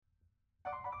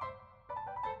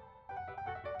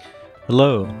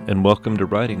Hello, and welcome to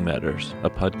Writing Matters, a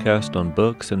podcast on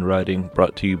books and writing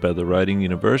brought to you by the Writing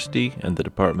University and the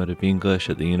Department of English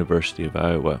at the University of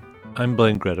Iowa. I'm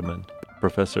Blaine Gredeman,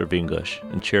 professor of English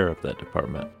and chair of that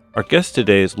department. Our guest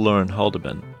today is Lauren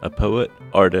Haldeman, a poet,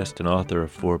 artist, and author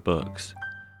of 4 books.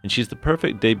 And she's the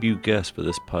perfect debut guest for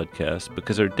this podcast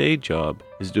because her day job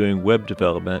is doing web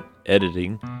development,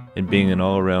 editing, and being an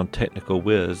all-around technical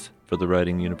whiz for the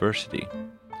Writing University.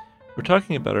 We're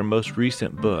talking about our most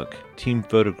recent book, Team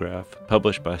Photograph,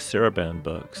 published by Saraband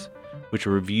Books, which a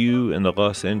review in the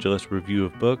Los Angeles Review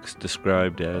of Books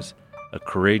described as a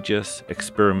courageous,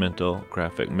 experimental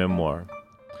graphic memoir.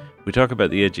 We talk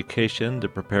about the education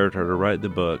that prepared her to write the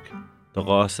book, the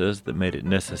losses that made it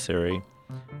necessary,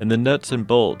 and the nuts and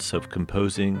bolts of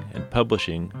composing and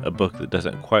publishing a book that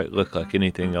doesn't quite look like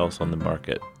anything else on the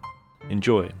market.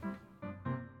 Enjoy.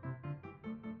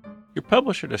 Your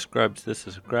publisher describes this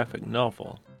as a graphic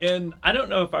novel. And I don't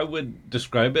know if I would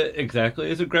describe it exactly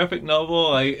as a graphic novel.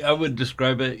 I would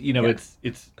describe it,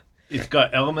 it's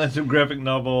got elements of graphic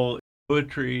novel,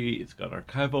 poetry, it's got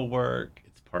archival work,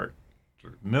 it's part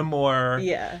sort of memoir.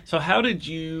 Yeah. So how did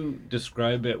you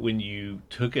describe it when you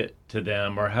took it to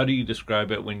them, or how do you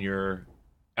describe it when you're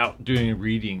out doing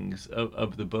readings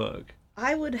of the book?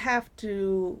 I would have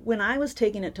to, when I was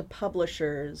taking it to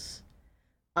publishers,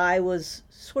 I was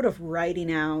sort of writing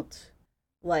out,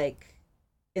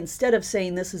 instead of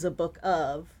saying this is a book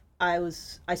of, I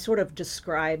sort of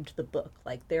described the book.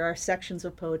 Like, there are sections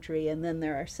of poetry, and then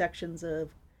there are sections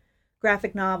of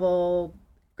graphic novel,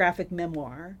 graphic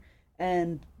memoir,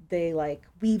 and they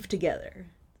weave together.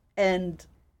 And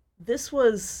this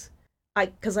was,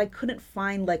 because I couldn't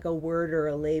find a word or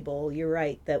a label, you're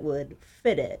right, that would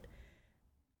fit it.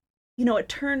 It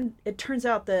turns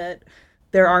out that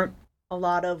there aren't a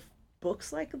lot of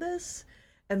books like this.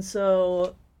 And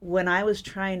so when I was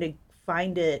trying to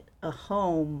find it a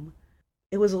home,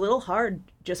 it was a little hard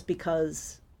just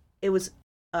because it was,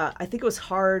 I think it was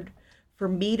hard for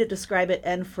me to describe it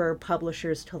and for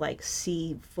publishers to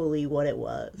see fully what it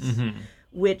was,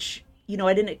 which,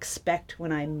 I didn't expect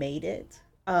when I made it.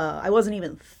 I wasn't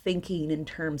even thinking in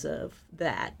terms of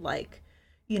that,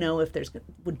 if there's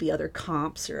would be other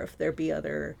comps or if there'd be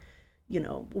other,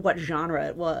 what genre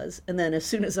it was. And then as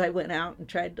soon as I went out and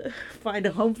tried to find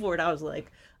a home for it, I was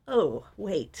like, oh,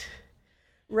 wait,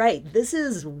 right, this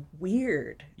is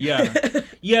weird. Yeah.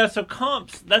 Yeah, so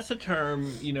comps, that's a term,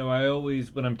 I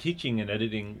always, when I'm teaching an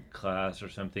editing class or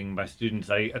something, my students,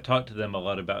 I talk to them a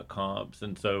lot about comps.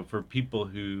 And so for people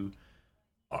who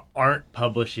aren't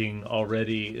publishing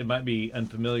already, it might be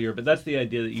unfamiliar, but that's the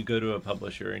idea that you go to a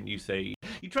publisher and you say,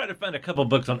 you try to find a couple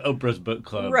books on Oprah's book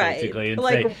club, right, basically, and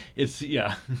say, it's,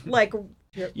 yeah.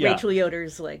 Rachel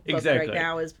Yoder's, book exactly. right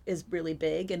now is really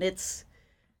big, and it's,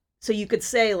 so you could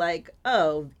say,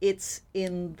 oh, it's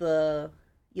in the,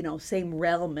 same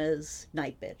realm as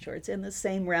Night Bitch, or it's in the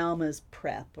same realm as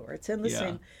Prep, or it's in the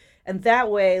same, and that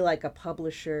way, a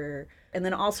publisher, and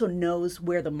then also knows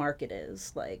where the market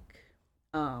is,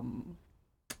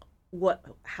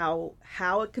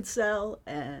 how it could sell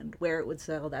and where it would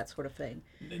sell, that sort of thing.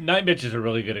 Night Bitch is a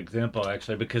really good example,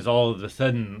 actually, because all of a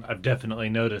sudden I've definitely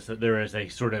noticed that there is a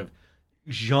sort of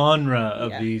genre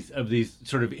of these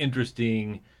sort of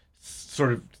interesting,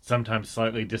 sort of sometimes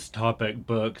slightly dystopic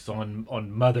books on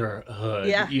motherhood,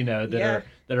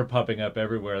 that are popping up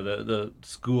everywhere. The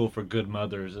School for Good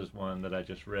Mothers is one that I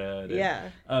just read.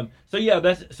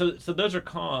 So those are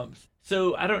comps.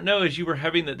 So I don't know, as you were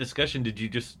having that discussion, did you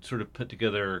just sort of put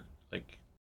together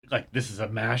like this is a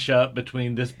mashup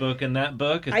between this book and that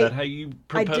book? Is that how you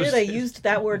proposed it? I did. I used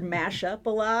that word mashup a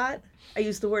lot. I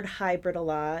used the word hybrid a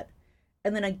lot.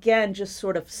 And then again, just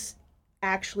sort of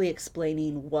actually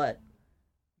explaining what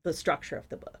the structure of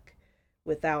the book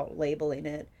without labeling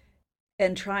it.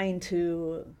 And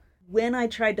when I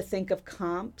tried to think of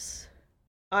comps,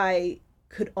 I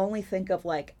could only think of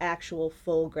actual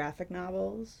full graphic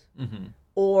novels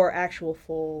or actual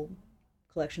full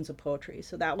collections of poetry.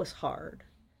 So that was hard.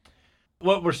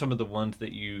 What were some of the ones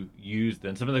that you used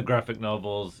then? Some of the graphic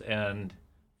novels and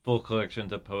full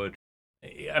collections of poetry?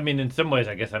 I mean, in some ways,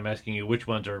 I guess I'm asking you which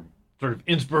ones are sort of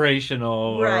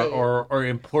inspirational, right, or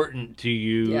important to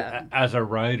you as a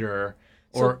writer,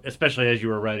 or especially as you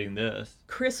were writing this.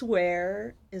 Chris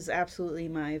Ware is absolutely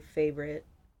my favorite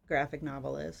graphic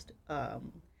novelist.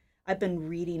 I've been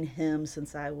reading him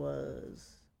since I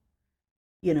was,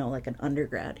 an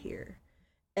undergrad here.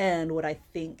 And what I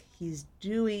think he's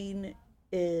doing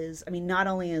is, not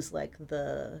only is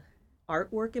the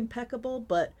artwork impeccable,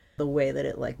 but the way that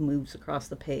it moves across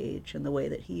the page and the way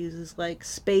that he uses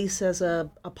space as a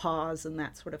pause and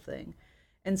that sort of thing.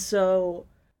 And so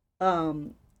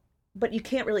but you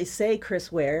can't really say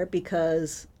Chris Ware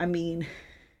because, I mean,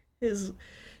 his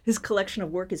his collection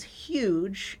of work is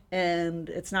huge, and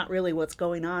it's not really what's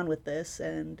going on with this.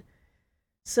 And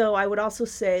so I would also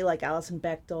say like Alison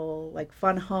Bechtel, like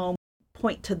Fun Home,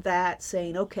 point to that,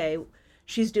 saying, okay,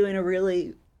 she's doing a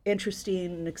really interesting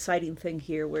and exciting thing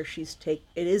here where it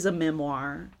is a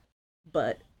memoir,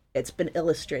 but it's been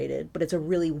illustrated, but it's a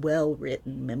really well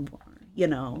written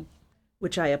memoir,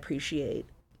 which I appreciate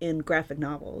in graphic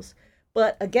novels.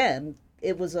 But again,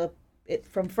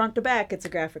 from front to back, it's a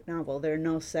graphic novel. There are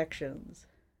no sections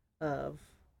of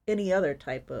any other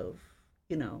type of,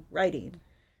 writing.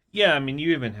 Yeah, I mean,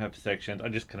 you even have sections. I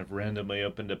just kind of randomly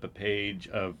opened up a page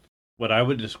of what I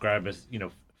would describe as,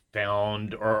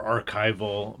 found or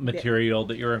archival material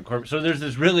that you're incorporating. So there's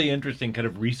this really interesting kind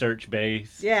of research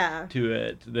base to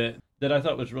it that I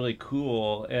thought was really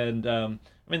cool. And I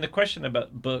mean, the question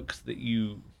about books that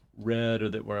you read or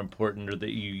that were important or that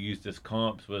you used as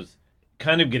comps was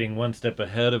kind of getting one step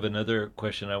ahead of another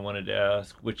question I wanted to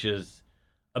ask, which is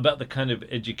about the kind of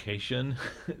education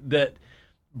that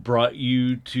brought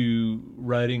you to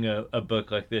writing a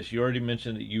book like this. You already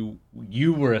mentioned that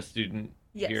you were a student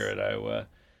here at Iowa.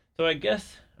 So I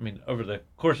guess, I mean, over the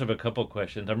course of a couple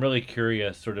questions, I'm really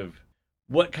curious sort of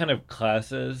what kind of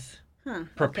classes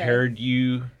prepared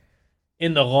you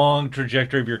in the long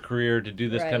trajectory of your career to do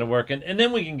this kind of work. And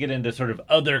then we can get into sort of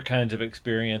other kinds of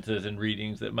experiences and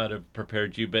readings that might have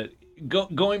prepared you. But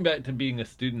going back to being a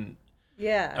student,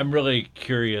 I'm really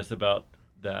curious about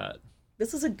that.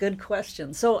 This is a good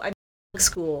question. So I went to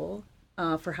school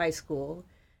for high school,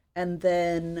 and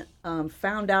then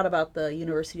found out about the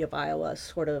University of Iowa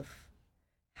sort of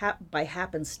by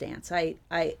happenstance. I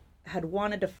had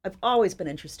wanted to. I've always been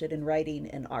interested in writing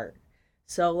and art.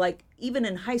 So like even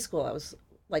in high school, I was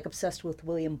like obsessed with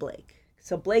William Blake.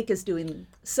 So Blake is doing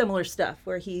similar stuff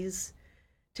where he's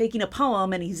taking a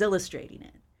poem and he's illustrating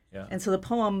it. Yeah. And so the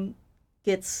poem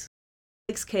gets,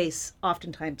 in Blake's case,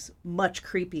 oftentimes much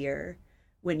creepier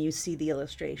when you see the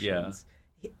illustrations.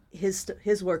 Yeah.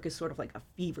 His work is sort of like a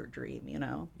fever dream,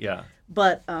 Yeah.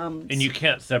 But and you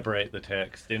can't separate the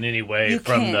text in any way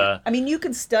from the. I mean, you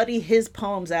can study his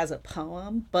poems as a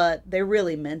poem, but they're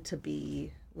really meant to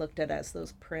be looked at as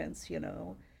those prints,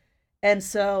 And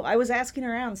so I was asking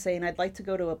around saying, I'd like to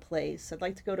go to a place, I'd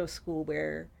like to go to a school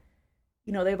where,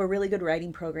 they have a really good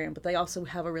writing program, but they also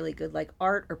have a really good like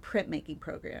art or printmaking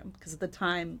program. Because at the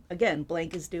time, again,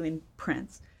 Blank is doing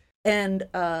prints. And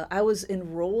I was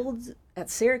enrolled at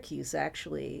Syracuse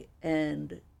actually,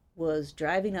 and was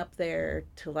driving up there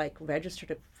to like register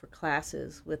for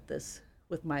classes with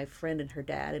my friend and her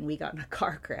dad, and we got in a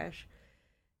car crash.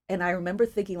 And I remember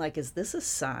thinking, like, is this a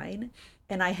sign?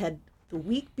 And I had, the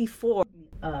week before,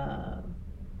 the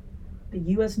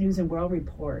U.S. News and World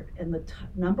Report, and the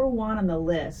number one on the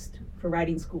list for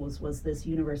writing schools was this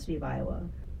University of Iowa.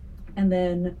 And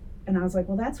I was like,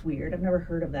 well, that's weird. I've never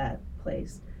heard of that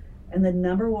place. And the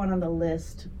number one on the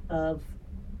list of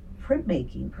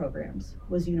printmaking programs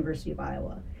was University of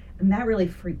Iowa. And that really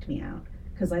freaked me out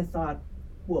because I thought,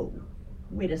 whoa,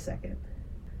 wait a second.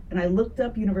 And I looked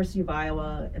up University of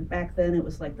Iowa, and back then it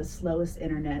was like the slowest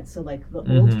internet. So like the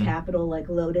old Capitol, like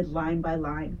loaded line by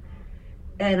line.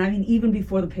 And I mean, even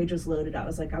before the page was loaded, I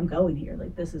was like, I'm going here.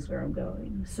 Like, this is where I'm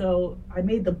going. So I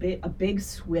made a big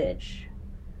switch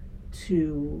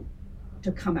to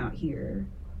come out here.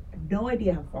 I have no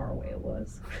idea how far away it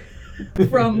was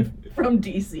from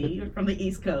DC, from the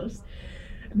East Coast.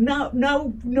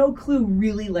 No clue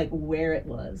really like where it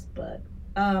was. But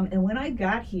and when I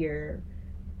got here,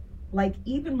 like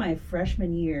even my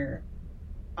freshman year,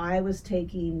 I was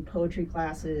taking poetry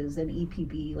classes and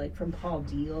EPB, like from Paul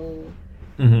Deal.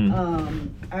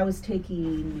 I was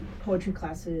taking poetry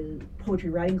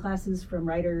writing classes from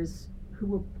writers who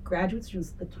were graduate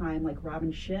students at the time, like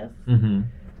Robin Schiff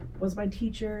was my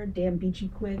teacher. Dan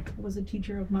Beachy-Quick was a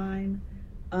teacher of mine.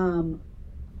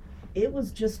 It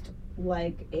was just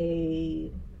like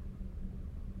a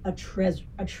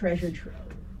treasure trove.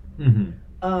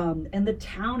 And the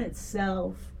town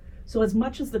itself, so as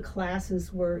much as the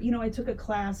classes were, I took a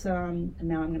class, and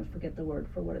now I'm going to forget the word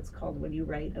for what it's called when you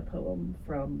write a poem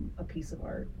from a piece of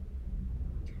art.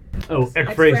 Oh,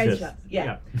 ekphrasis.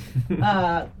 Yeah.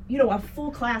 A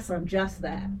full class on just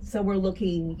that. So we're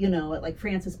looking, at like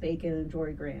Francis Bacon and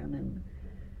Jory Graham.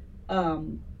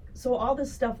 And so all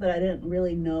this stuff that I didn't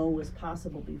really know was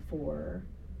possible before.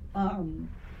 And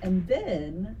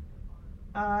then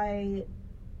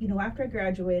after I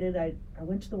graduated, I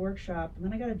went to the workshop, and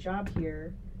then I got a job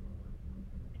here.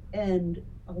 And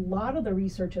a lot of the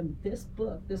research in this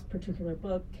particular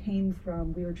book, came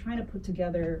from, we were trying to put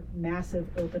together massive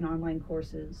open online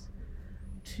courses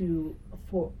to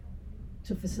for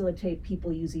to facilitate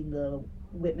people using the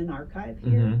Whitman archive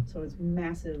here. Mm-hmm. So it's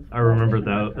massive. I remember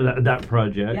that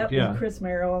project. Yep, yeah. with Chris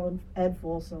Merrill and Ed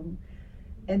Folsom.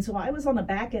 And so I was on the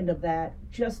back end of that,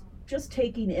 just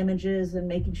taking images and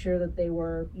making sure that they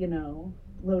were,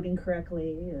 loading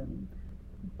correctly.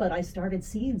 But I started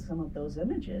seeing some of those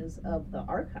images of the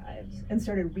archives and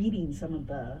started reading some of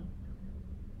the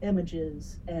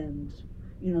images and,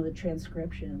 the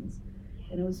transcriptions.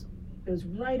 And it was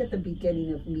right at the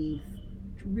beginning of me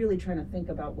really trying to think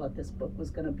about what this book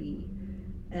was going to be.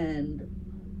 And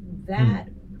that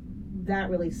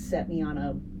really set me on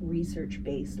a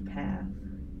research-based path.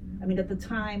 I mean, at the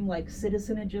time, like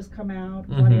Citizen had just come out,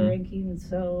 Claudia Rankine, and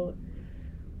so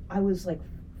I was like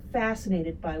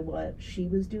fascinated by what she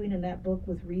was doing in that book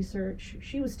with research.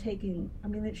 She was taking,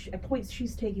 at points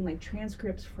she's taking like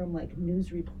transcripts from like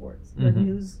news reports or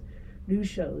news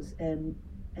shows and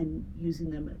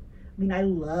using them. I mean, I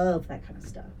love that kind of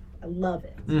stuff. I love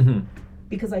it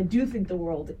because I do think the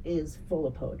world is full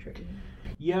of poetry.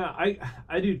 Yeah,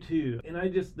 I do too, and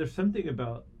there's something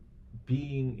about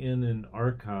being in an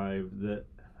archive that,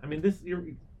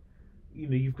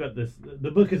 you've got this.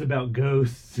 The book is about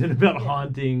ghosts and about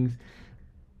hauntings,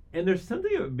 and there's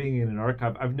something about being in an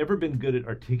archive. I've never been good at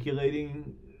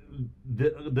articulating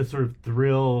the sort of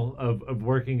thrill of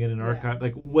working in an archive,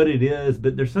 like what it is,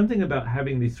 but there's something about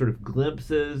having these sort of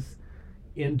glimpses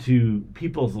into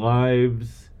people's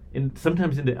lives and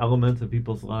sometimes into elements of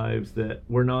people's lives that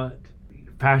were not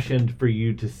fashioned for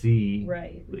you to see,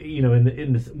 right?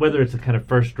 In this, whether it's a kind of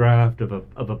first draft of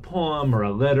a poem or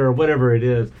a letter or whatever it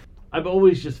is. I've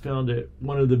always just found it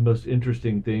one of the most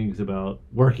interesting things about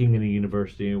working in a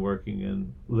university and working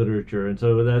in literature, and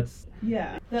so that's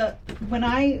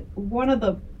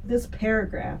this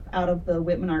paragraph out of the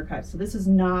Whitman archive. So this has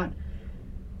never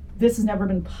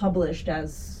been published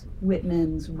as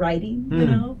Whitman's writing.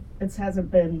 It's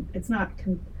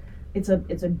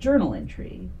a journal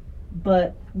entry.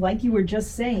 But like you were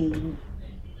just saying,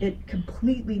 it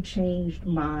completely changed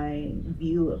my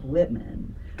view of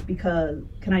Whitman because,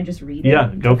 can I just read it?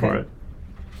 Yeah, go for it.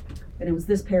 And it was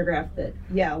this paragraph that,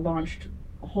 launched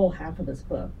a whole half of this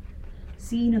book.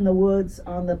 Scene in the woods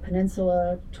on the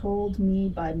peninsula told me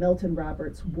by Milton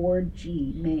Roberts, Ward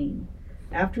G, Maine.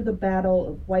 After the Battle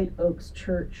of White Oaks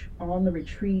Church, on the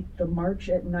retreat, the march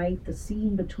at night, the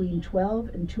scene between 12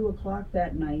 and 2 o'clock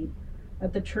that night,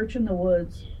 at the church in the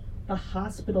woods, the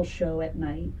hospital show at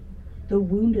night, the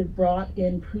wounded brought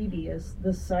in previous,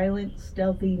 the silent,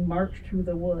 stealthy march through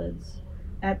the woods,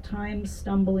 at times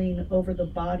stumbling over the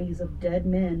bodies of dead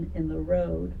men in the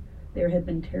road. There had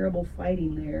been terrible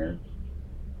fighting there,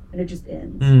 and it just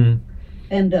ends.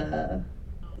 And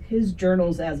his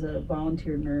journals as a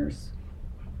volunteer nurse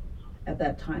at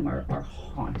that time are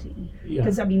haunting.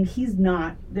 Because,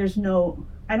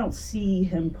 I don't see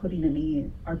him putting any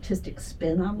artistic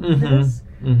spin on this.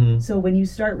 So when you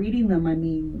start reading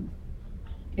them,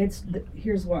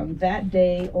 here's one. That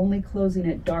day, only closing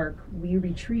at dark, we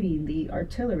retreating, the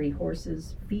artillery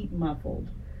horses, feet muffled.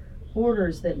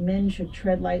 Orders that men should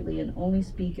tread lightly and only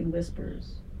speak in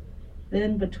whispers.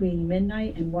 Then between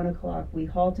midnight and 1 o'clock, we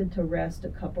halted to rest a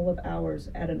couple of hours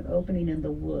at an opening in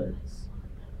the woods.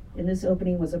 In this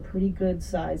opening was a pretty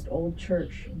good-sized old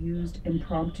church used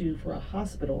impromptu for a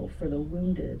hospital for the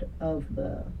wounded of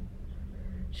the...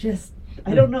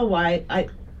 I don't know why.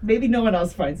 Maybe no one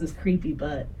else finds this creepy,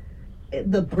 but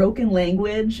the broken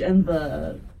language and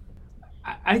the...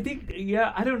 I think,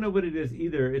 I don't know what it is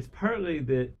either. It's partly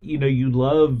that, you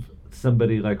love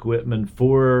somebody like Whitman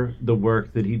for the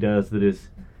work that he does that is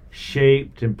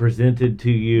shaped and presented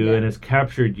to you and has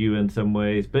captured you in some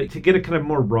ways, but to get a kind of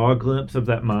more raw glimpse of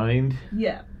that mind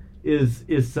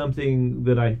is something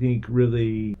that I think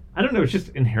really, I don't know, it's just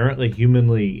inherently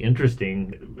humanly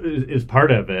interesting is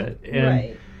part of it.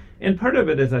 And part of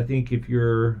it is, I think, if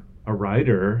you're a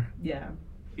writer,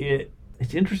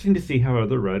 it's interesting to see how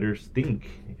other writers think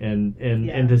and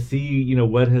to see,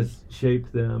 what has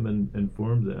shaped them and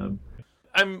formed them.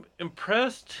 I'm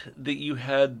impressed that you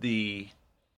had the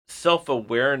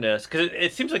self-awareness, because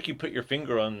it seems like you put your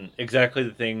finger on exactly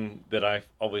the thing that I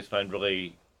always find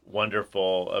really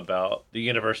wonderful about the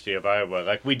University of Iowa.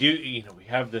 Like we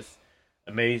have this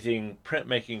amazing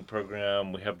printmaking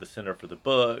program. We have the Center for the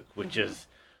Book, which is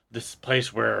this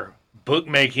place where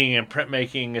bookmaking and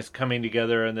printmaking is coming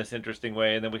together in this interesting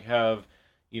way. And then we have,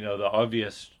 the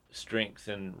obvious strengths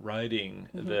in writing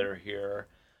that are here.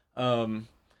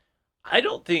 I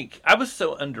don't think I was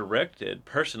so undirected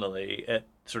personally at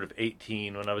sort of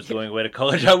 18 when I was going away to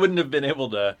college. I wouldn't have been able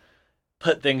to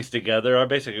put things together. I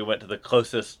basically went to the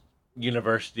closest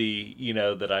university,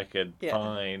 that I could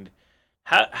find.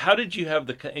 How did you have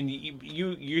and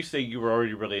you say you were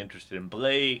already really interested in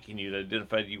Blake and you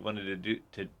identified you wanted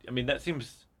I mean that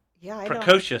seems Yeah, I don't.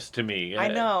 precocious to me. I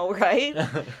know, right?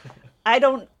 I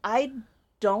don't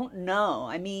know.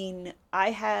 I mean, I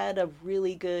had a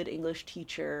really good English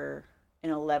teacher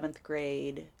in 11th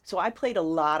grade. So I played a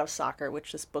lot of soccer,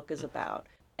 which this book is about.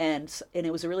 And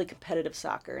it was a really competitive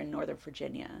soccer in Northern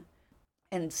Virginia.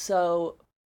 And so,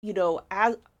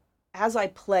 as I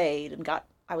played and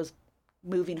I was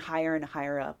moving higher and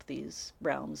higher up these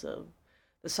realms of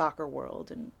the soccer world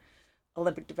and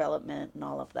Olympic development and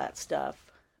all of that stuff.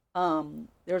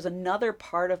 There was another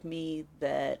part of me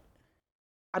that,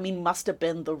 I mean, must have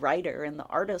been the writer and the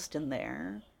artist in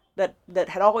there that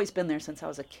had always been there since I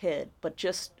was a kid, but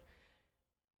just,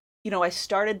 I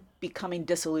started becoming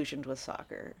disillusioned with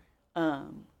soccer.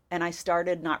 And I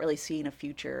started not really seeing a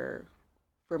future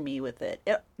for me with it.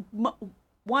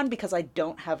 One, because I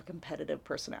don't have a competitive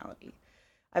personality.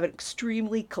 I have an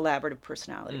extremely collaborative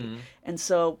personality. And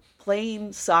so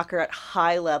playing soccer at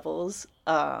high levels,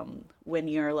 when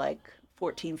you're like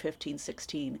 14, 15,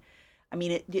 16, I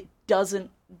mean, it doesn't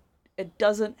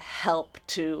help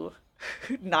to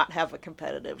not have a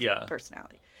competitive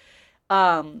personality.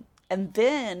 And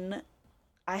then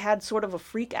I had sort of a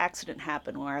freak accident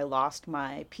happen where I lost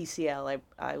my PCL.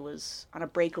 I was on a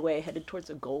breakaway headed towards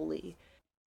a goalie,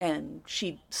 and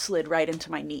she slid right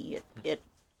into my knee. It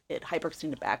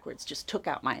hyperextended backwards, just took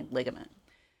out my ligament.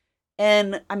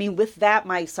 And I mean, with that,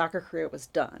 my soccer career was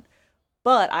done.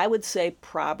 But I would say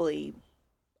probably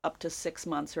up to 6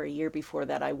 months or a year before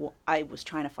that, I was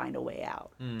trying to find a way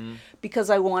out. Because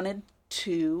I wanted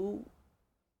to,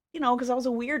 because I was a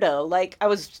weirdo. Like, I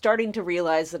was starting to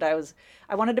realize that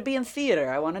I wanted to be in theater.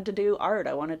 I wanted to do art.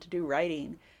 I wanted to do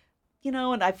writing.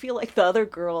 And I feel like the other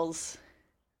girls,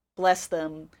 bless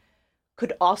them,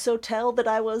 could also tell that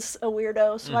I was a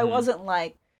weirdo. So I wasn't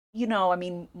like, I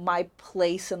mean, my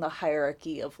place in the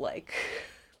hierarchy of like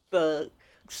the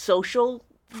social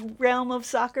realm of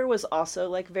soccer was also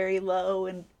like very low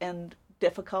and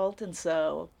difficult. And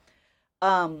so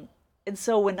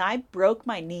when I broke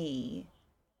my knee,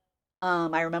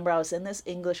 I remember I was in this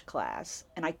English class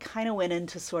and I kind of went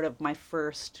into sort of my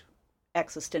first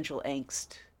existential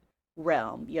angst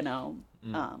realm,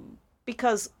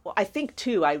 because I think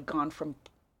too, I'd gone from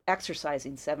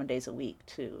exercising 7 days a week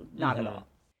to not at all.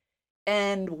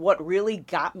 And what really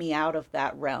got me out of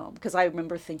that realm, because I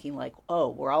remember thinking like, oh,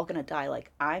 we're all going to die. Like,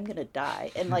 I'm going to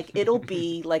die. And like, it'll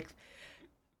be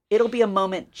a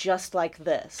moment just like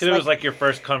this. Because it was like your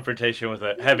first confrontation with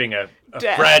having a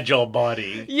fragile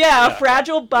body. Yeah, a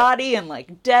fragile body and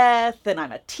like death. And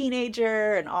I'm a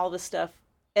teenager and all this stuff.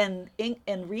 And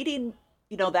reading,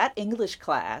 that English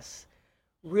class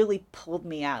really pulled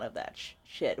me out of that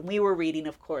shit. And we were reading,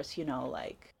 of course,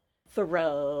 like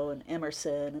Thoreau and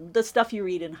Emerson and the stuff you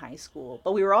read in high school.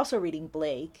 But we were also reading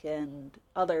Blake and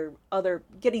other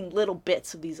getting little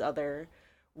bits of these other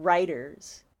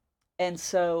writers. And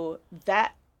so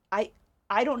that I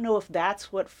don't know if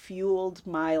that's what fueled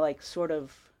my like sort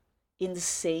of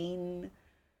insane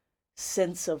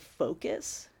sense of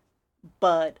focus,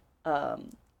 but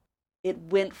it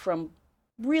went from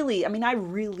really, I mean, I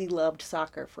really loved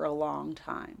soccer for a long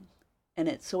time. And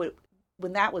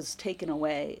when that was taken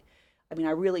away, I mean,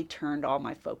 I really turned all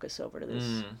my focus over to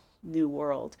this new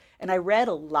world. And I read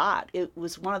a lot. It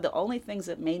was one of the only things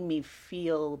that made me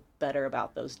feel better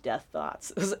about those death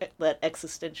thoughts, that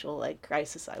existential like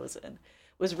crisis I was in,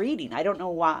 was reading. I don't know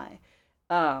why.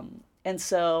 And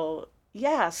so,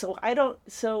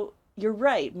 so you're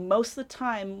right. Most of the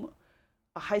time,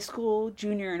 a high school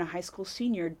junior and a high school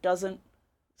senior doesn't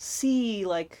see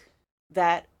like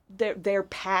that their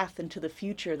path into the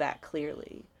future that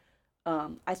clearly.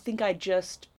 I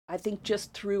think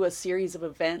just through a series of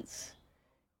events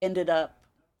ended up,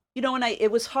 and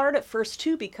it was hard at first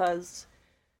too, because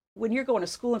when you're going to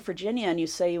school in Virginia and you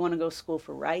say you want to go to school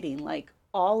for writing, like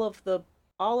all of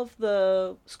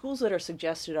the schools that are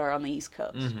suggested are on the East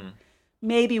Coast,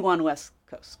 maybe one West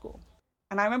Coast school.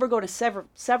 And I remember going to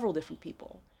several different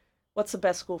people. What's the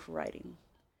best school for writing?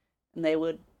 And they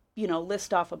would,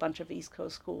 list off a bunch of East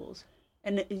Coast schools.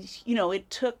 And, it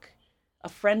took a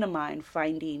friend of mine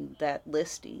finding that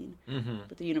listing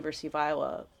at the University of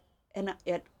Iowa. And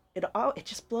it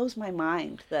just blows my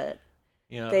mind that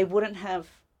they wouldn't have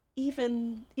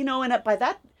even, and by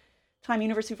that time,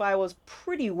 University of Iowa was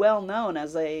pretty well known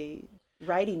as a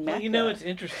writing mecca. Well, it's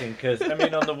interesting because, I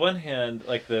mean, on the one hand,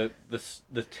 like the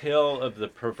tale of the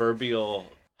proverbial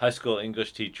high school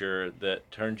English teacher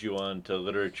that turns you on to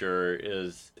literature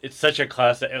it's such a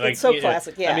classic. Like, it's so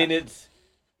classic, yeah. I mean,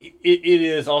 it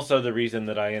is also the reason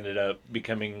that I ended up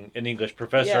becoming an English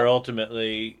professor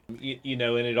ultimately, and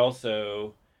it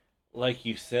also, like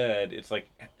you said, it's like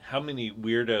how many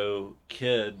weirdo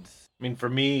kids. I mean, for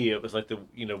me, it was like the,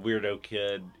 weirdo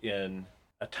kid in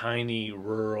a tiny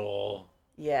rural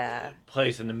Yeah.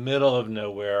 place in the middle of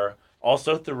nowhere.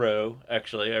 Also Thoreau,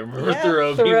 actually, I remember Yeah,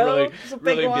 Thoreau being Thoreau really, is a big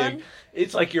really one. big.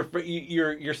 It's like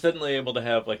you're suddenly able to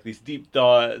have like these deep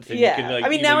thoughts, and you can Yeah. like I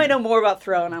mean, now I know more about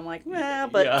Thoreau, and I'm like, nah,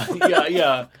 but yeah, yeah,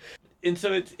 yeah. And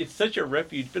so it's such a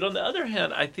refuge. But on the other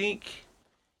hand, I think,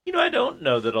 I don't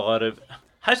know that a lot of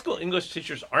high school English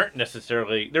teachers aren't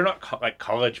necessarily, they're not like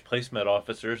college placement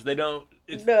officers. They don't.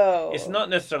 It's no. not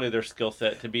necessarily their skill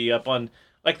set to be up on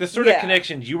like the sort of Yeah.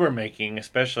 connections you were making,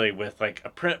 especially with like a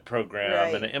print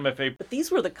program and Right. an MFA. But these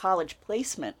were the college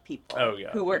placement people Oh yeah,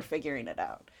 who yeah, weren't figuring it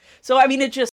out. So I mean,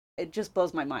 it just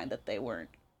blows my mind that they weren't.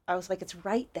 I was like, it's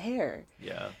right there.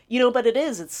 yeah. But it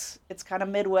is. It's kind of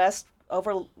Midwest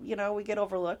over. We get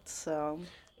overlooked. So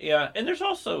Yeah, and there's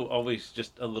also always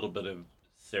just a little bit of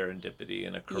serendipity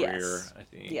in a career, yes, I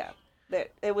think. yeah,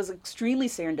 it was extremely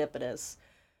serendipitous.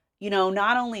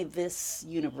 Not only this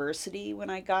university when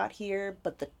I got here,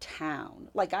 but the town.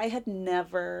 Like I didn't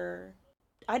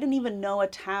even know a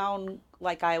town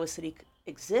like Iowa City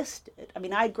existed. I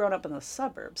mean, I'd grown up in the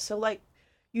suburbs, so like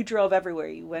you drove everywhere.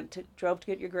 You drove to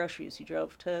get your groceries. You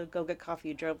drove to go get coffee.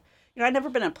 You drove. I'd never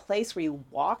been in a place where you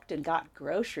walked and got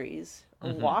groceries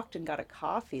or Hmm. walked and got a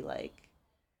coffee. Like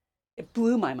it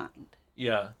blew my mind,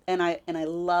 Yeah, and I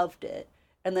loved it.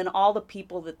 And then all the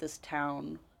people that this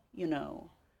town,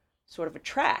 sort of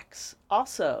attracts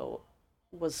also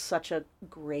was such a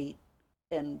great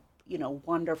and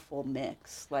wonderful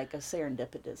mix, like a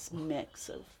serendipitous mix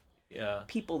of yeah.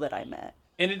 people that I met.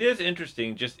 And it is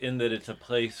interesting just in that it's a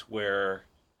place where,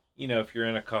 if you're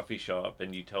in a coffee shop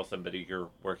and you tell somebody you're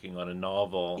working on a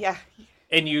novel, Yeah,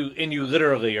 and you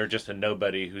literally are just a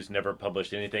nobody who's never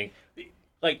published anything,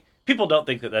 like people don't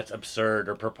think that that's absurd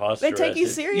or they preposterous. take you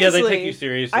Yeah, they take you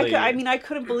seriously. seriously. I mean, I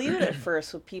couldn't believe it at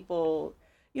first with people.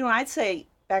 I'd say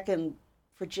back in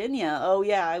Virginia, oh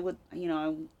yeah, I would.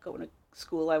 I'm going to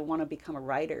school. I want to become a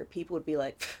writer. People would be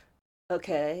like,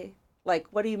 okay, like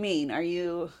what do you mean? Are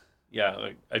you? Yeah,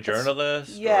 like a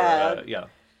journalist or Yeah, yeah.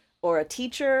 or a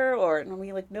teacher, or and I'm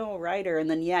like, no, a writer. And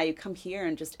then yeah, you come here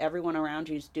and just everyone around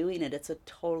you is doing it. It's a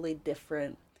totally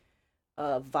different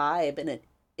vibe, and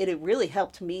it really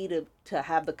helped me to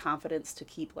have the confidence to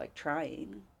keep like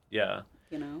trying. Yeah.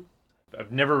 You know.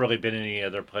 I've never really been in any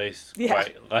other place Yeah.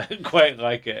 quite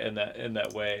like it in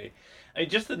that way. I mean,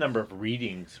 just the number of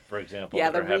readings, for example, Yeah,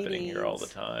 that the are happening here all the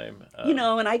readings. time.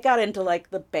 And I got into like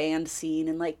the band scene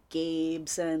and like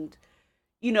Gabe's and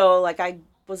like I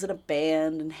was in a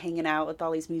band and hanging out with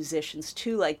all these musicians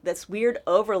too. Like this weird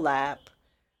overlap.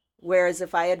 Whereas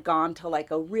if I had gone to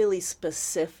like a really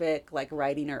specific like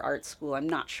writing or art school, I'm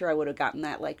not sure I would have gotten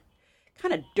that like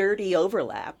kind of dirty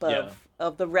overlap Yeah.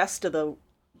 of the rest of the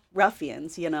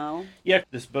ruffians. Yeah,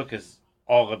 this book is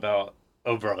all about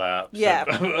overlaps Yeah.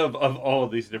 of all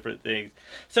of these different things.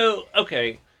 So,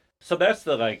 okay. So that's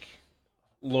the like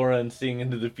Lauren seeing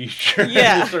into the future.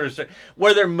 Yeah.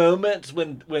 Were there moments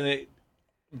when it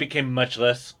became much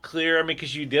less clear? I mean,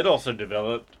 because you did also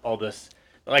develop all this,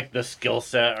 like the skill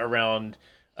set around,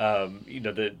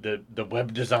 the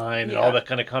web design and all Yeah. that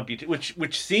kind of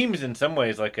which seems in some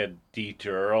ways like a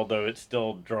detour, although it's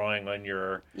still drawing on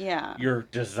Yeah. your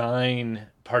design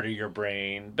part of your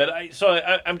brain. But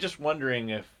I'm just wondering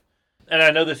if, and I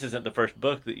know this isn't the first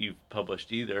book that you've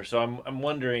published either, so I'm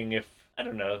wondering if, I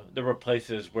don't know, there were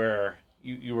places where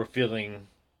you were feeling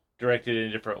directed in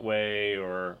a different way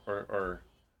or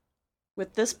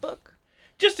With this book?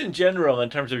 just in general in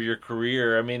terms of your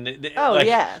career. I mean, Oh, like,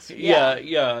 yes. yeah, Yeah.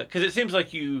 yeah, because it seems like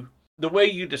the way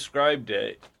you described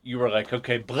it, you were like,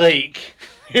 okay, Blake,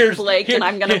 here's Blake, and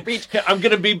I'm gonna reach. I'm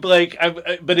gonna be Blake,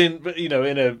 but in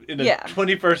a Yeah.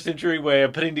 21st century way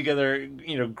of putting together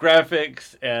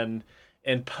graphics and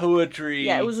poetry.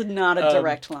 Yeah, it was not a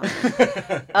direct line.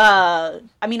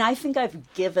 I mean, I think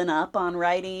I've given up on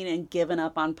writing and given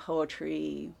up on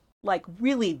poetry, like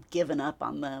really given up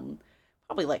on them,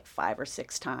 probably like 5 or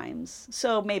 6 times.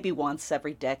 So maybe once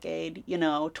every decade,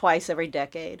 twice every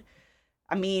decade.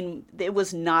 I mean, it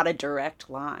was not a direct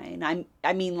line.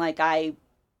 I mean, like I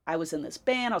was in this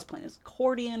band. I was playing this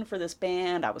accordion for this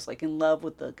band. I was like in love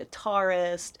with the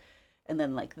guitarist, and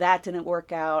then like that didn't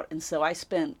work out, and so I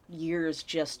spent years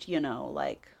just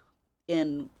like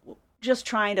in just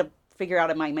trying to figure out,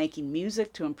 am I making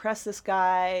music to impress this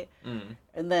guy? Mm.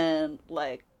 And then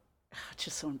like it's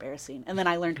just so embarrassing. And then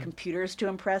I learned computers to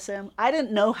impress him. I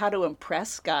didn't know how to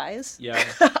impress guys. Yeah.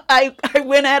 I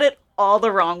went at it all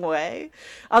the wrong way.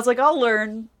 I was like, I'll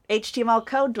learn HTML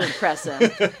code to impress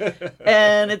him.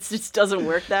 And it just doesn't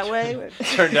work that way.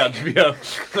 Turned out to be a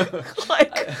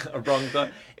wrong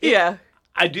thought. Yeah.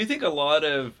 I do think a lot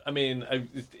of, I mean,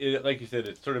 like you said,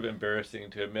 it's sort of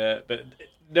embarrassing to admit, but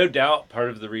no doubt part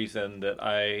of the reason that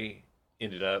I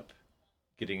ended up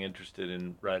getting interested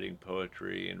in writing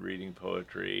poetry and reading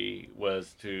poetry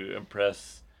was to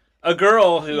impress a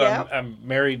girl who I'm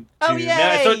married to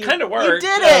now. So it kind of worked. You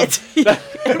did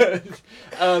it!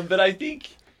 But I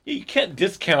think you can't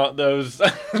discount those,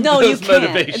 no, those you can't.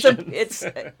 motivations.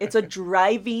 It's a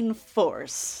driving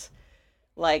force.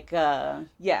 Like, I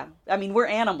mean, we're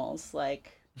animals.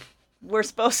 Like, we're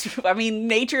supposed to, I mean,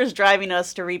 nature is driving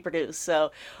us to reproduce.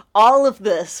 So all of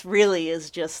this really is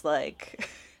just like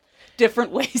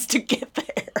different ways to get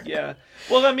there. Yeah.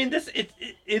 Well, I mean, it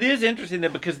is interesting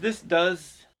that because this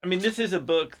is a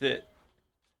book that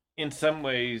in some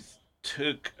ways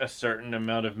took a certain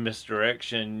amount of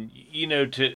misdirection,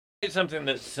 to it's something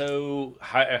that's so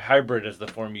hybrid as the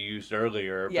form you used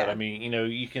earlier. Yeah. But I mean,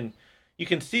 you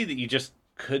can see that you just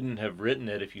couldn't have written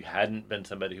it if you hadn't been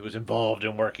somebody who was involved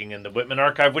in working in the Whitman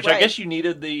archive, which I guess you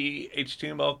needed the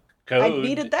HTML code. I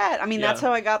needed that. I mean, that's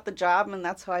how I got the job, and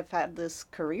that's how I've had this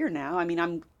career now. I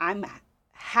mean, I'm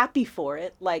happy for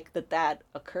it, like that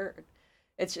occurred.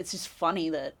 It's just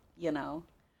funny that,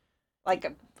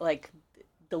 like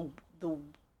the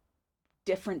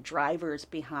different drivers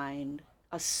behind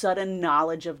a sudden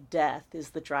knowledge of death is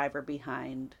the driver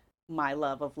behind my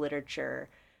love of literature.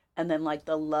 And then, like,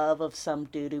 the love of some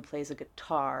dude who plays a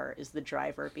guitar is the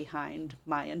driver behind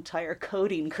my entire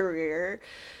coding career,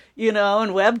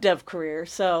 and web dev career.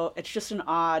 So it's just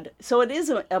so it is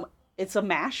it's a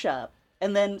mashup.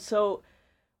 And then, so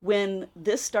when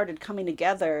this started coming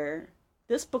together,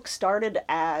 this book started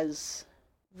as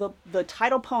the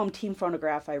title poem Team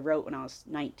Phonograph I wrote when I was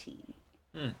 19.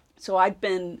 So I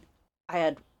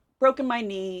had broken my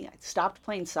knee, I stopped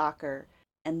playing soccer.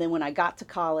 And then when I got to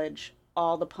college,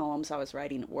 all the poems I was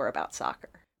writing were about soccer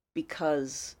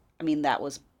because, I mean, that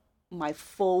was my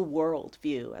full world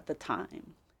view at the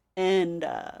time. And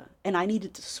I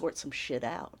needed to sort some shit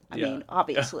out. I mean,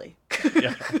 obviously,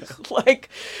 like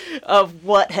of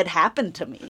what had happened to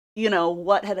me,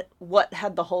 what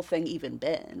had the whole thing even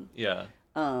been? Yeah.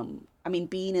 I mean,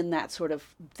 being in that sort of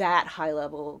that high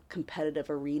level competitive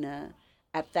arena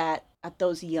at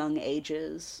those young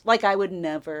ages, like I would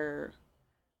never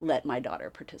let my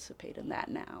daughter participate in that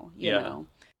now, you know.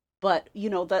 But,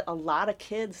 that a lot of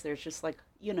kids, there's just like,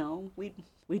 we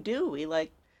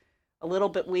like a little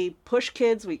bit, we push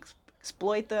kids, we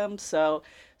exploit them. So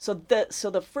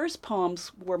the first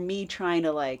poems were me trying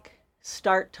to like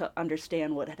start to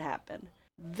understand what had happened.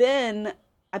 Then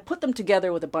I put them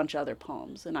together with a bunch of other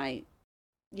poems, and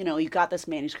you got this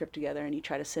manuscript together and you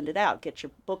try to send it out, get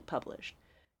your book published.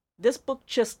 This book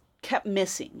just kept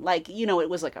missing. Like, it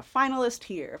was like a finalist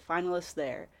here, a finalist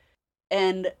there.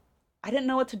 And I didn't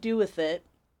know what to do with it.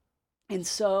 And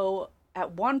so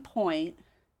at one point,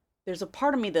 there's a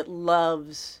part of me that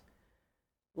loves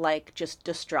like just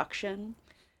destruction.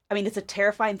 I mean, it's a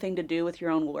terrifying thing to do with your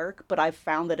own work, but I've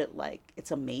found that it's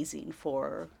amazing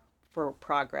for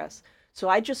progress. So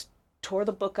I just tore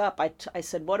the book up. I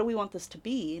said, what do we want this to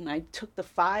be? And I took the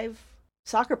 5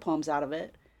 soccer poems out of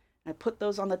it. I put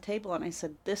those on the table and I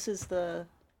said, this is it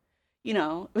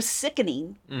was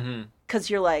sickening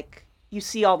because you're like, you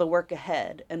see all the work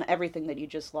ahead and everything that you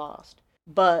just lost.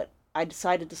 But I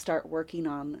decided to start working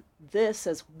on this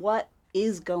as what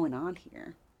is going on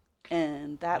here.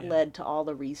 And that led to all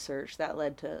the research, that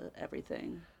led to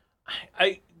everything.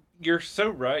 You're so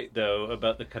right, though,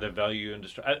 about the kind of value and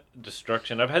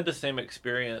destruction. I've had the same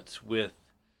experience with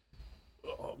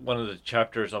one of the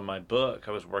chapters on my book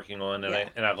I was working on,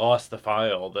 and I lost the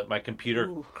file. That my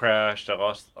computer crashed. I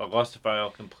lost the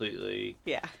file completely.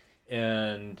 Yeah.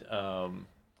 And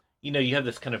you have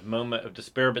this kind of moment of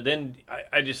despair, but then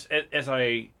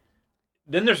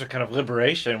then there's a kind of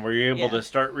liberation where you're able to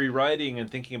start rewriting and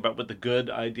thinking about what the good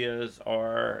ideas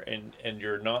are, and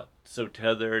you're not so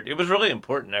tethered. It was really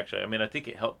important, actually. I mean, I think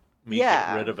it helped me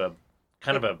get rid of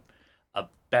a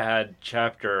bad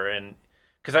chapter, and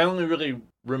because I only really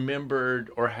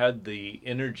remembered or had the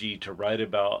energy to write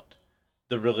about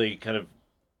the really kind of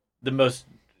the most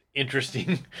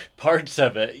interesting parts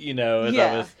of it,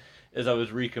 as I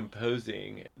was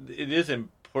recomposing. It is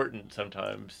important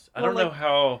sometimes. I don't know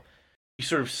how you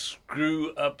sort of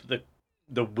screw up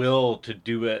the will to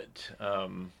do it.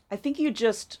 I think you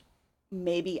just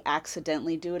maybe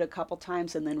accidentally do it a couple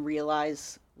times and then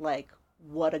realize like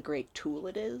what a great tool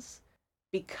it is.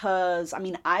 Because, I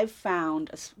mean, I've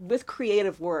found with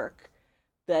creative work,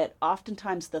 that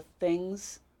oftentimes the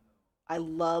things I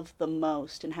love the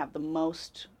most and have the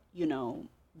most,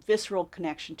 visceral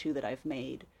connection to that I've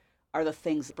made are the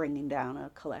things bringing down a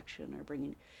collection or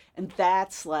bringing, and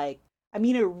that's like, I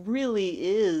mean, it really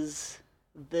is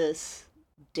this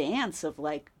dance of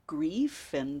like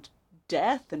grief and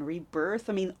death and rebirth.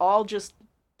 I mean, all just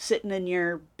sitting in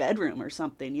your bedroom or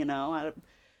something,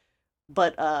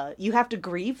 but you have to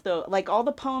grieve though, like all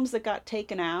the poems that got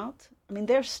taken out. I mean,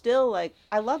 they're still like,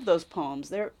 I love those poems.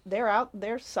 They're out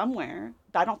there somewhere.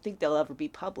 I don't think they'll ever be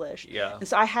published. Yeah. And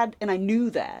so I knew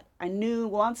that. I knew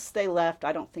once they left,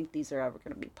 I don't think these are ever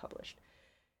going to be published.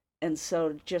 And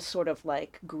so just sort of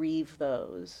like grieve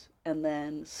those and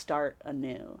then start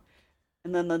anew.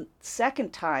 And then the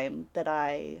second time that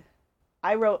I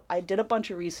did a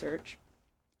bunch of research.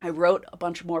 I wrote a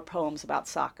bunch more poems about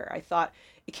soccer. I thought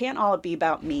it can't all be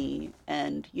about me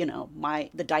and,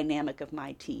 the dynamic of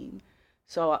my team.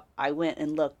 So I went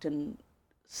and looked and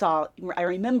I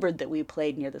remembered that we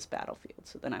played near this battlefield.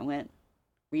 So then I went,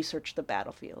 researched the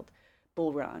battlefield,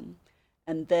 Bull Run.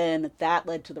 And then that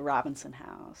led to the Robinson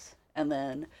House. And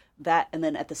then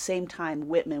at the same time,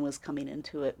 Whitman was coming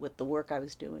into it with the work I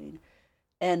was doing.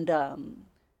 And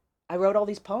I wrote all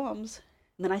these poems,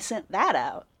 and then I sent that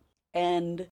out.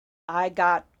 And I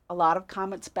got a lot of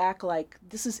comments back like,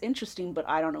 this is interesting, but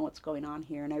I don't know what's going on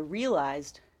here. And I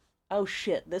realized, oh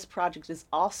shit, this project is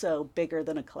also bigger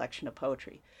than a collection of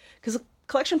poetry. Because a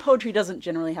collection of poetry doesn't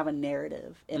generally have a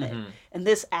narrative in it. And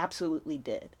this absolutely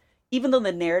did. Even though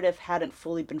the narrative hadn't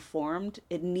fully been formed,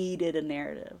 it needed a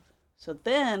narrative. So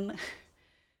then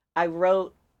I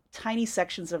wrote tiny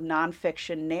sections of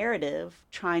nonfiction narrative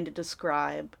trying to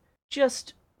describe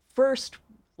just first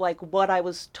like what I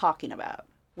was talking about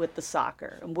with the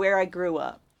soccer and where I grew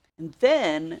up. And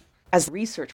then as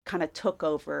research kind of took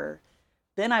over,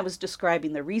 then I was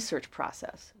describing the research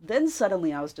process. Then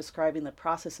suddenly I was describing the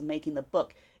process of making the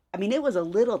book. I mean, it was a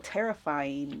little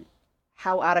terrifying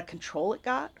how out of control it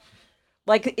got.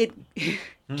 Like it,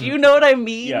 do you know what I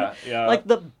mean? Yeah. Like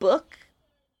the book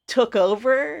took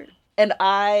over and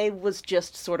I was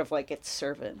just sort of like its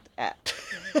servant at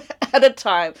a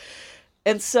time.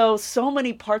 And so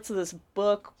many parts of this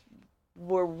book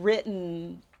were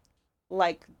written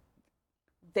like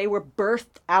they were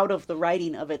birthed out of the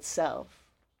writing of itself,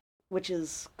 which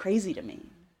is crazy to me.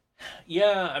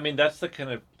 Yeah, I mean, that's the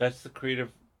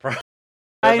creative process.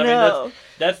 I know. Mean,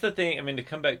 that's the thing. I mean, to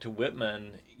come back to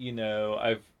Whitman,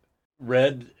 I've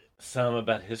read some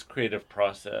about his creative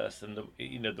process and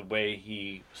the way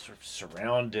he sort of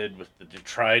surrounded with the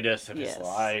detritus of his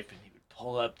life, and he would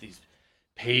pull up these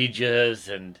pages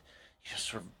and just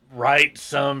sort of write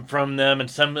some from them,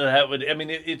 and some of that would, I mean,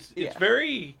 it's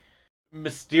very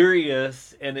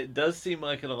mysterious, and it does seem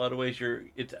like in a lot of ways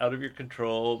it's out of your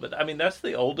control. But I mean, that's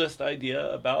the oldest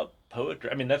idea about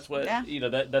poetry. I mean, that's what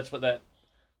that's what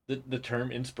the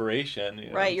term inspiration,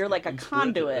 right? You're like a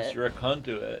conduit. You're a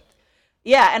conduit.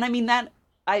 Yeah, and I mean that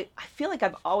I feel like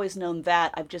I've always known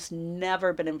that. I've just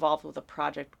never been involved with a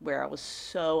project where I was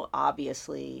so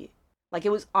obviously, like,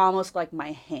 it was almost like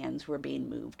my hands were being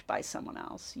moved by someone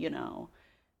else,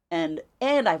 And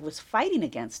I was fighting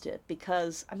against it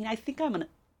because, I mean, I think I'm a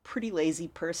pretty lazy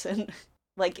person,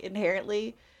 like,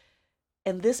 inherently.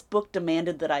 And this book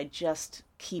demanded that I just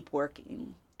keep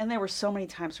working. And there were so many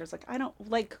times where it's like, I don't,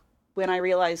 like, when I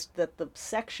realized that the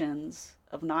sections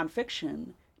of nonfiction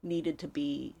needed to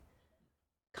be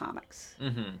comics.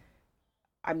 Mm-hmm.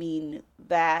 I mean,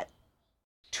 that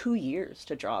 2 years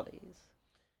to draw these.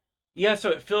 Yeah, so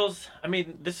it feels, I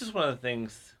mean, this is one of the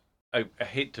things, I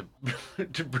hate to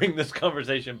to bring this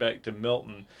conversation back to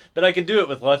Milton, but I can do it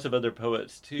with lots of other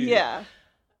poets too. Yeah.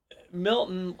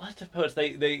 Milton, lots of poets,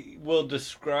 they will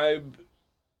describe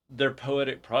their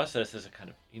poetic process as a kind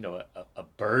of, a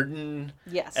burden.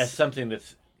 Yes. As something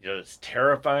that's, it's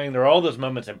terrifying. There are all those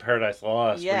moments in Paradise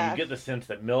Lost where you get the sense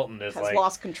that Milton has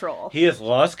lost control. He has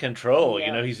lost control.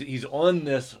 Yeah. He's on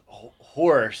this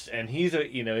horse, and he's and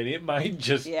it might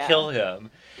just kill him.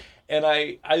 And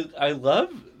I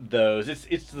love those.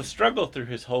 It's the struggle through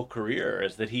his whole career,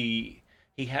 is that he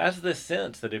has this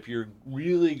sense that if you're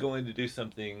really going to do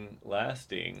something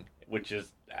lasting, which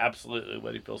is absolutely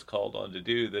what he feels called on to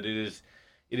do, that it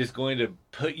is going to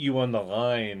put you on the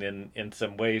line in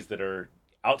some ways that are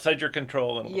outside your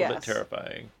control and a little bit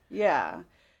terrifying. Yeah.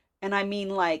 And I mean,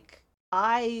 like,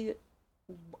 I've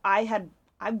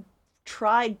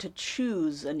tried to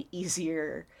choose an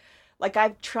easier, like,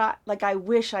 I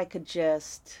wish I could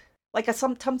just, like,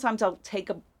 sometimes I'll take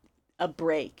a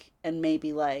break and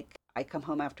maybe, like, I come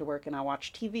home after work and I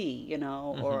watch TV,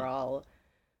 Mm-hmm. or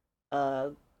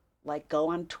I'll like go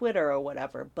on Twitter or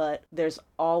whatever, but there's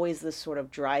always this sort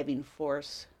of driving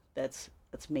force that's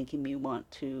making me want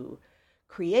to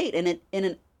create. And it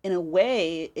in a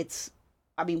way, it's,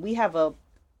 I mean, we have a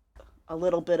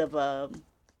little bit of a,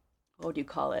 what do you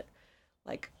call it,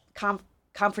 like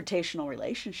confrontational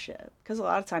relationship, because a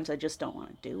lot of times I just don't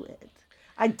want to do it.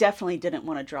 I definitely didn't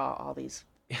want to draw all these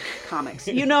comics.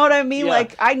 You know what I mean? Yeah.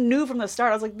 Like, I knew from the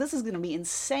start, I was like, this is going to be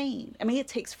insane. I mean, it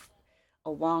takes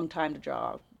a long time to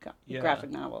draw a Yeah.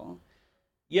 graphic novel.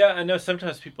 Yeah, I know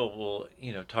sometimes people will,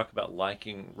 talk about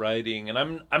liking writing, and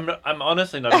I'm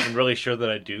honestly not even really sure that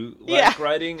I do like Yeah.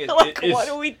 writing. Like, what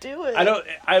are we doing? I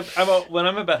don't. When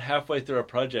I'm about halfway through a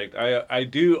project, I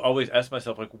do always ask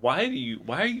myself, like, why do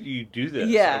you do this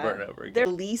over and over again? There's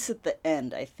release at the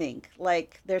end, I think.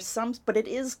 Like, there's some, but it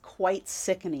is quite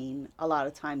sickening a lot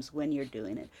of times when you're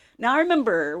doing it. Now, I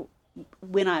remember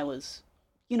when I was,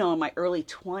 in my early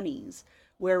 20s,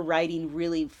 where writing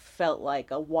really felt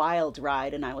like a wild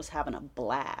ride and I was having a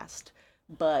blast.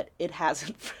 But it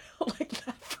hasn't felt like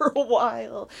that for a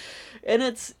while. And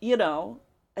it's, and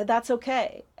that's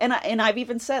okay. And I've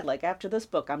even said, like, after this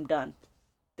book, I'm done.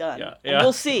 Yeah. And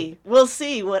we'll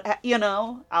see what,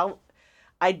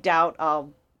 I doubt I'll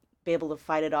be able to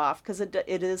fight it off, because it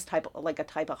is like a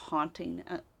type of haunting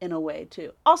in a way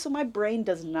too. Also, my brain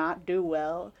does not do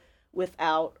well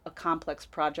without a complex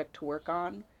project to work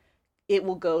on. It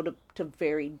will go to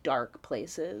very dark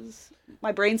places.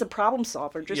 My brain's a problem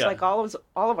solver, just like all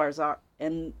of ours are.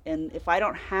 And if I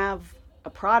don't have a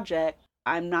project,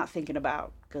 I'm not thinking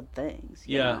about good things.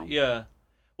 Yeah.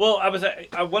 Well,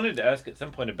 I wanted to ask at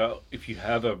some point about if you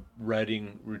have a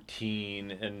writing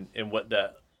routine and what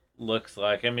that looks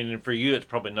like. I mean, for you, it's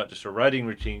probably not just a writing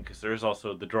routine, because there's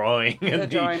also the drawing and the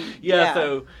drawing. Yeah.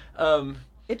 So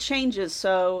it changes.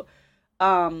 So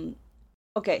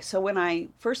okay, so when I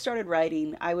first started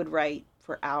writing, I would write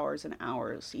for hours and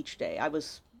hours each day. I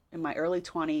was in my early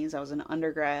 20s. I was an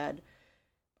undergrad.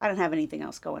 I didn't have anything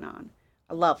else going on.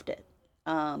 I loved it.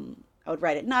 I would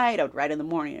write at night. I would write in the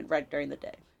morning. I'd write during the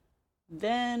day.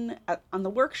 Then at the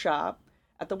workshop,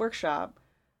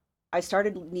 I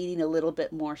started needing a little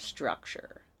bit more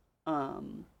structure,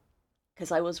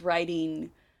 because I was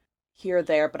writing here or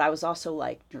there, but I was also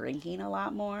like drinking a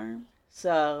lot more.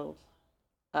 So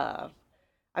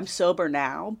I'm sober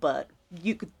now, but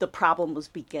the problem was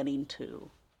beginning to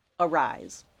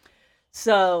arise.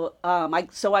 So I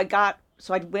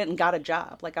went and got a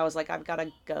job. Like, I was like, I've got to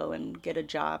go and get a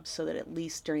job so that at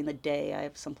least during the day I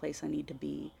have someplace I need to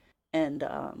be and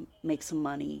make some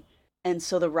money. And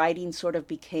so the writing sort of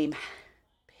became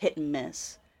hit and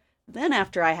miss. Then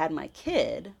after I had my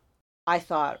kid, I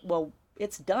thought, well,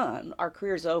 it's done. Our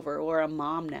career's over. We're a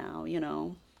mom now,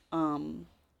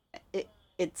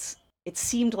 it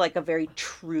seemed like a very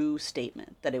true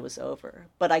statement that it was over.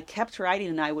 But I kept writing,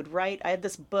 and I would write. I had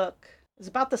this book. It was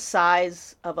about the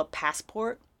size of a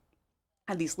passport.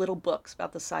 I had these little books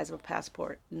about the size of a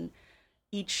passport, and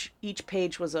each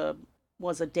page was a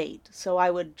date. So I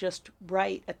would just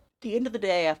write at the end of the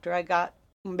day, after I got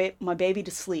my baby to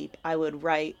sleep, I would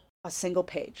write a single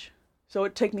page. So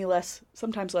it took me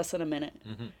sometimes less than a minute.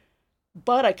 Mm-hmm.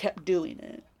 But I kept doing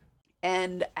it.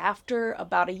 And after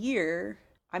about a year,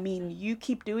 I mean, you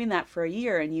keep doing that for a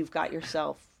year and you've got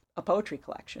yourself a poetry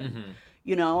collection.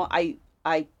 Mm-hmm.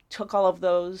 I took all of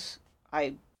those.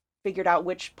 I figured out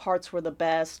which parts were the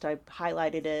best. I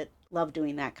highlighted it. Love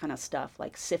doing that kind of stuff,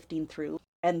 like sifting through.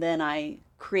 And then I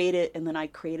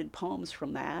created poems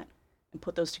from that and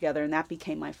put those together, and that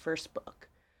became my first book.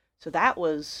 So that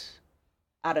was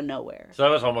out of nowhere. So that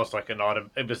was almost like it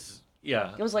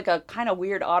was like a kind of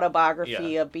weird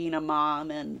autobiography of being a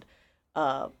mom, and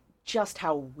just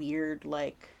how weird,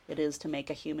 like, it is to make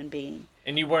a human being.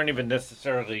 And you weren't even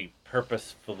necessarily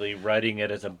purposefully writing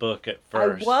it as a book at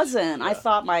first. I wasn't. Yeah.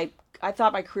 I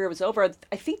thought my career was over.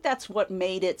 I think that's what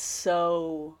made it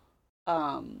so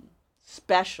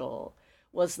special,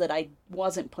 was that I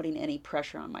wasn't putting any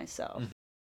pressure on myself. Mm-hmm.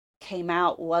 Came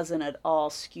out wasn't at all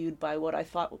skewed by what I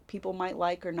thought people might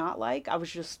like or not like. I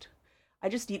just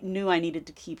knew I needed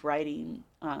to keep writing,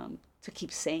 to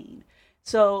keep sane.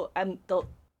 So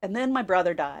and then my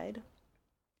brother died,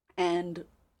 and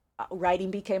writing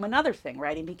became another thing.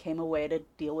 Writing became a way to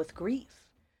deal with grief.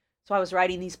 So I was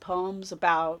writing these poems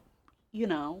about,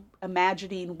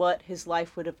 imagining what his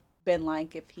life would have been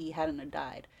like if he hadn't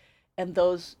died. And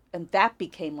that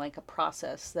became like a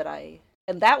process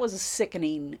and that was a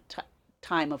sickening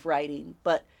time of writing,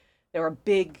 but there were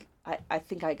I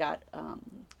think I got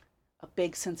a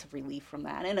big sense of relief from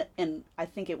that. And I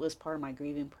think it was part of my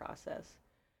grieving process.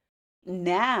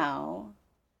 Now,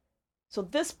 so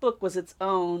this book was its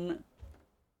own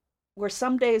where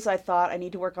some days I thought I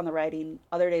need to work on the writing,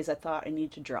 other days I thought I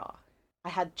need to draw. I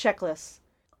had checklists,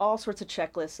 all sorts of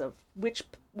checklists of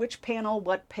which panel,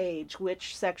 what page,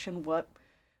 which section, what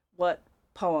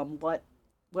poem, what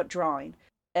drawing,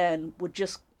 and would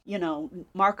just,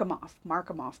 mark them off, mark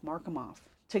them off, mark them off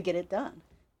to get it done.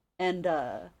 And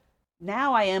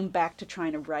now I am back to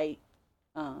trying to write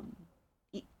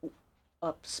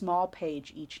a small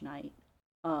page each night.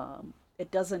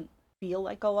 It doesn't feel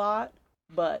like a lot,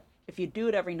 but if you do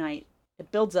it every night,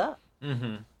 it builds up.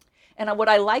 Mm-hmm. And what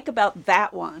I like about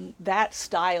that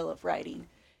style of writing,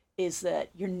 is that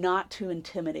you're not too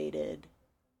intimidated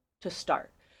to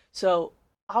start. So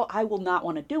I will not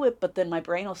want to do it, but then my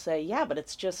brain will say, yeah, but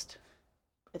it's just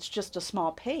a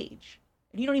small page.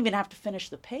 And you don't even have to finish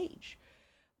the page.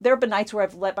 There have been nights where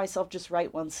I've let myself just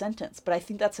write one sentence, but I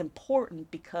think that's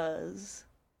important because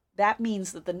that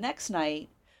means that the next night,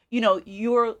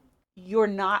 you're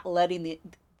not letting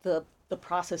the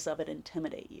process of it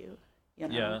intimidate you,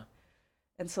 Yeah.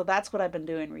 And so that's what I've been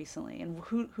doing recently, and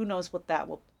who knows what that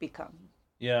will become.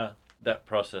 Yeah. That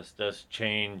process does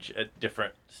change at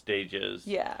different stages.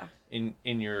 Yeah. In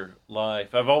your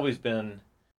life. I've always been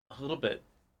a little bit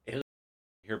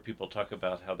hear people talk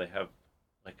about how they have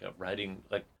like a writing,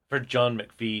 like for John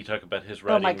McPhee, talk about his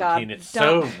writing routine. It's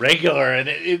so regular, and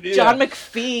John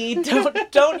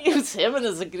McPhee, don't use him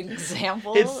as an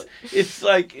example. It's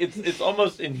like it's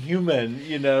almost inhuman,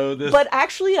 This... But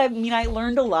actually, I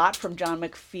learned a lot from John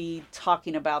McPhee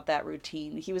talking about that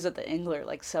routine. He was at the Engler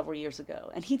like several years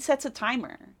ago, and he sets a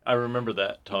timer. I remember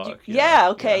that talk. Yeah,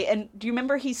 okay. Yeah. And do you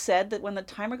remember he said that when the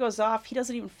timer goes off, he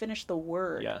doesn't even finish the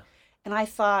word? Yeah. And I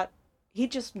thought he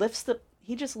just lifts the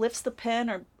pen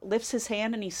or lifts his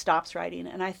hand and he stops writing.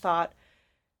 And I thought,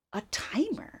 a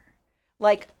timer?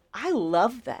 Like, I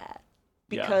love that.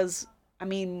 Because,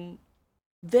 then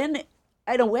in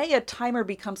a way, a timer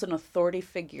becomes an authority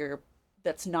figure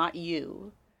that's not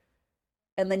you.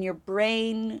 And then your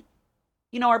brain,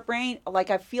 our brain, like,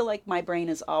 I feel like my brain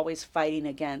is always fighting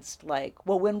against, like,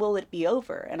 well, when will it be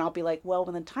over? And I'll be like, well,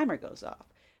 when the timer goes off.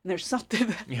 And there's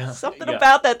something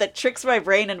about that tricks my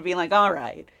brain into being like, all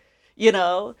right,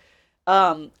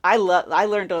 I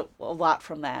learned a lot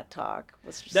from that talk.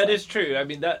 That is true.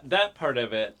 That part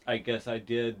of it, I guess I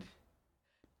did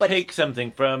take something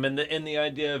from, and the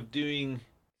idea of doing,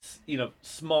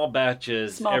 small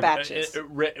batches,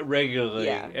 regularly,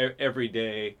 every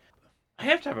day. I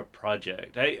have to have a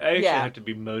project. I actually have to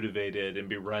be motivated and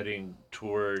be writing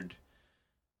toward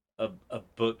a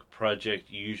book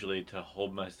project usually to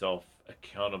hold myself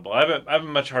accountable. I have a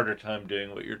much harder time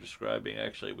doing what you're describing,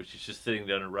 actually, which is just sitting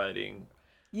down and writing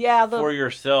for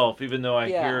yourself, even though I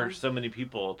hear so many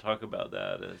people talk about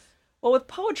that. Well, with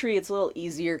poetry, it's a little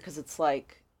easier because it's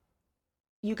like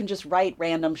you can just write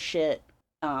random shit,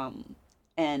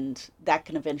 and that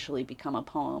can eventually become a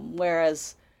poem.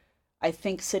 Whereas I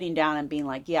think sitting down and being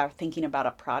like, thinking about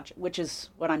a project, which is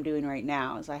what I'm doing right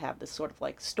now, is I have this sort of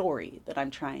like story that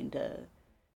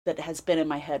that has been in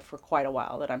my head for quite a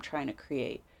while that I'm trying to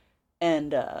create.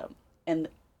 And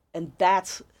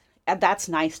that's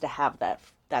nice to have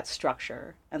that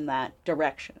structure and that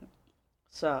direction.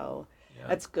 So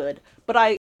that's good.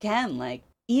 But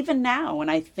even now when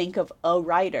I think of a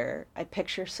writer, I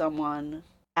picture someone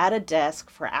at a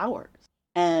desk for hours,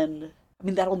 and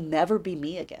that'll never be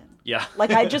me again. Yeah. Like,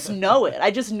 I just know it.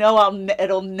 I just know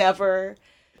it'll never,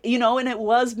 and it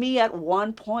was me at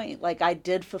one point. Like, I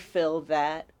did fulfill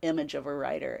that image of a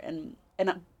writer,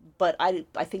 but I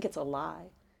think it's a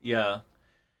lie. Yeah.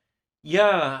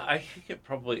 Yeah, I think it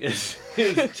probably is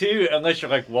too, unless you're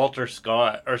like Walter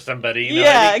Scott or somebody.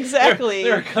 Yeah, exactly.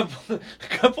 There are a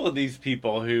couple of these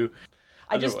people who...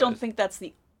 I just don't think that's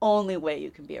the only way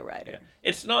you can be a writer. Yeah.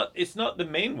 It's not the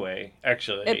main way,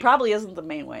 actually. It probably isn't the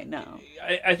main way, no.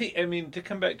 I think, to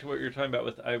come back to what you're talking about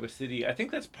with Iowa City, I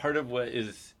think that's part of what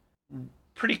is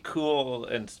pretty cool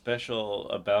and special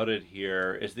about it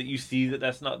here, is that you see that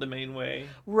that's not the main way.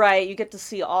 Right, you get to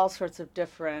see all sorts of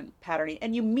different patterning,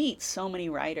 and you meet so many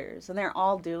writers, and they're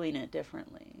all doing it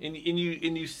differently. And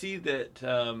you see that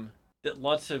that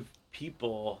lots of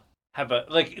people have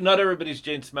not everybody's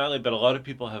Jane Smiley, but a lot of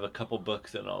people have a couple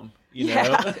books in them.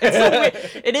 Yeah,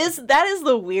 that is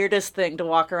the weirdest thing, to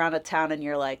walk around a town and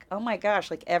you're like, oh my gosh,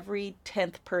 like every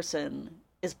 10th person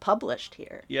is published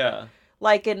here. Yeah.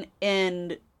 Like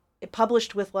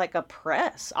published with like a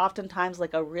press, oftentimes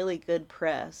like a really good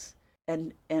press,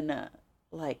 and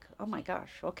like, oh my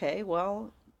gosh, okay,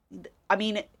 well,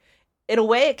 in a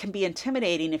way it can be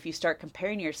intimidating if you start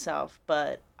comparing yourself,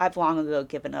 but I've long ago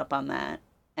given up on that.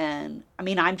 And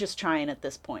I'm just trying at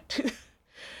this point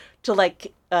to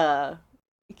like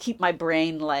keep my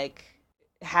brain like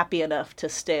happy enough to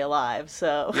stay alive.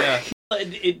 So Yeah.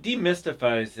 It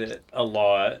demystifies it a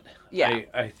lot. yeah,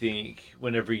 I think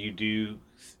whenever you do,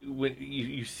 when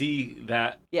you see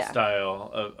that yeah.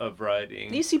 style of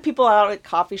writing. You see people out at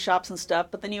coffee shops and stuff,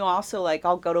 but then you also like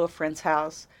I'll go to a friend's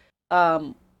house.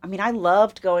 I mean, I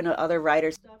loved going to other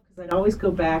writers' stuff because I'd always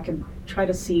go back and try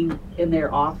to see in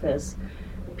their office.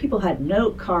 People had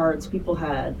note cards, people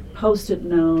had post-it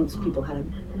notes, people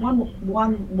had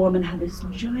one woman had this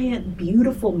giant,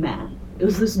 beautiful map. It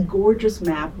was this gorgeous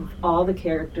map of all the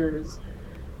characters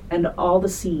and all the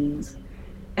scenes.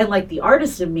 And like the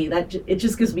artist in me, it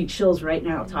just gives me chills right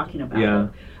now talking about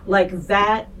it. Like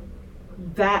that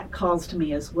calls to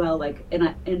me as well. Like,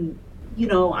 and you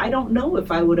know, I don't know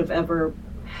if I would have ever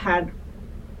had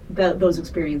those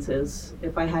experiences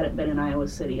if I hadn't been in Iowa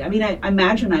City. I mean, I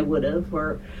imagine I would have,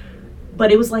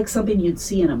 but it was like something you'd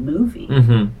see in a movie.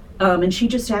 Mm-hmm. And she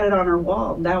just had it on her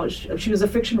wall. Now she was a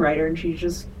fiction writer, and she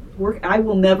just worked. I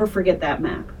will never forget that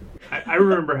map. I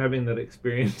remember having that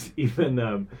experience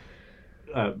even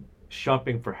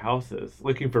shopping for houses,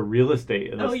 looking for real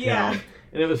estate in this town.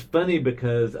 And it was funny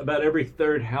because about every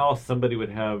third house, somebody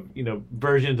would have, you know,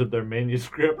 versions of their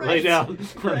manuscript laid out.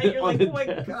 Right, you're like, oh my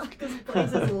God, this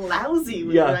place is lousy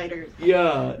with writers.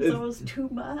 Yeah, it's almost too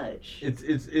much.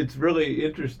 It's really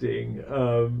interesting,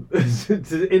 and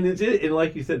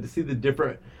like you said, to see the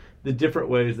different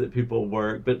ways that people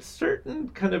work, but certain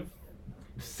kind of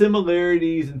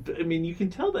similarities. And I mean, you can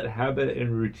tell that habit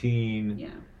and routine. Yeah.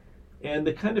 And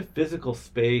the kind of physical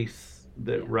space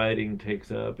that writing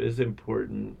takes up is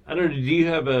important. I don't know. Do you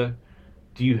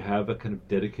have a kind of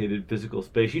dedicated physical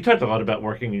space? You talked a lot about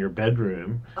working in your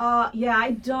bedroom. Yeah,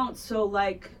 I don't. So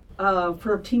like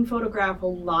for Team Photograph, a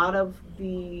lot of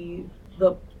the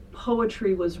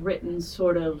poetry was written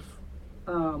sort of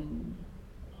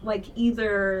like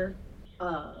either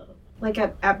like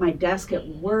at my desk at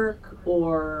work,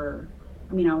 or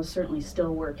I mean, I was certainly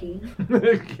still working.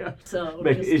 So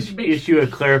issue a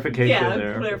clarification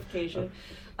there. Yeah, clarification.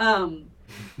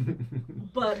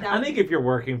 But I think if you're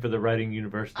working for the Writing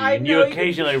University and you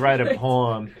occasionally write a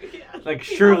poem, like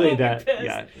surely that,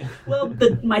 Well,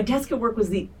 my desk at work was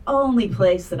the only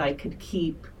place that I could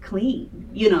keep clean,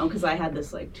 you know, because I had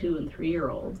this like 2 and 3 year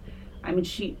old. I mean,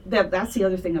 that's the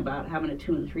other thing about having a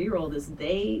 2 and 3 year old is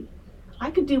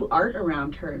I could do art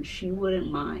around her and she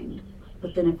wouldn't mind.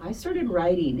 But then if I started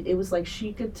writing, it was like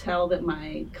she could tell that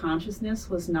my consciousness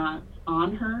was not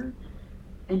on her,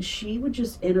 and she would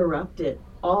just interrupt it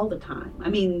all the time.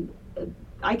 I mean,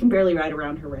 I can barely write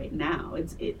around her right now.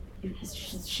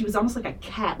 She was almost like a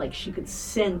cat, like she could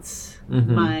sense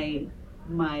my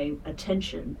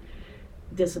attention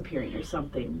disappearing or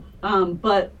something.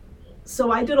 But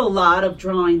so I did a lot of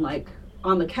drawing, like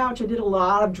on the couch. I did a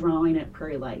lot of drawing at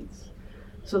Prairie Lights.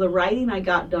 So the writing I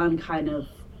got done kind of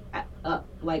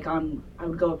like I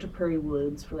would go up to Prairie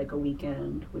Woods for like a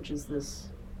weekend, which is this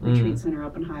retreat center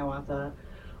up in Hiawatha,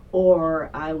 or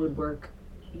I would work,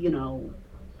 you know,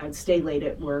 I'd stay late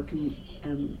at work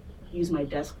and use my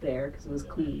desk there because it was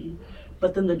clean.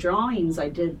 But then the drawings I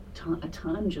did a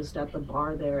ton just at the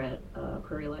bar there at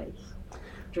Prairie Lights,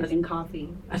 drinking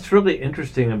coffee. That's really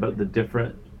interesting about the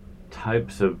different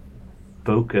types of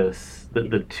focus that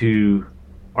the two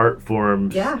art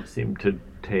forms seem to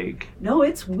take. No,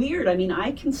 it's weird. I mean,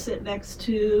 I can sit next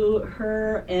to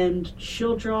her and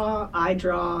she'll draw, I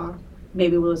draw,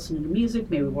 maybe we're listening to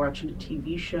music, maybe we're watching a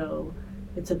TV show.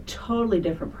 It's a totally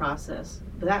different process.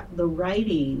 The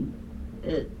writing,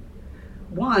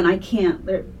 I can't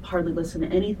hardly listen to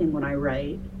anything when I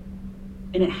write.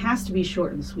 And it has to be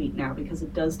short and sweet now because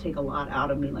it does take a lot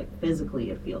out of me, like physically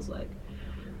it feels like.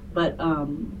 But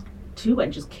two, I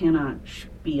just cannot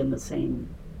be in the same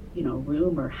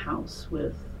room or house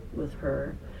with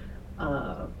her.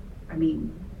 I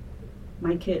mean,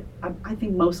 my kid, I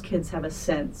think most kids have a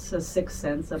sixth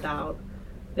sense about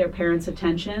their parents'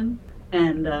 attention,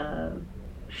 and I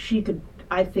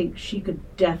think she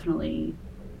could definitely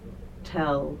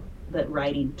tell that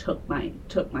writing took my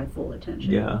full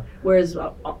attention. Yeah. Whereas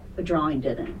drawing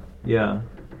didn't. Yeah,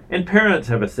 and parents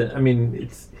have a sense. I mean,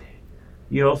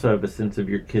 you also have a sense of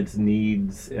your kids'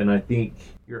 needs, and I think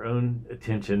your own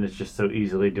attention is just so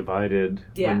easily divided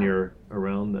when you're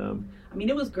around them. I mean,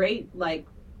 it was great, like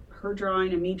her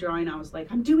drawing and me drawing. I was like,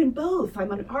 I'm doing both.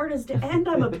 I'm an artist and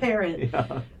I'm a parent,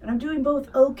 and I'm doing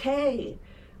both okay.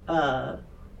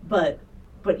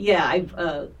 But yeah,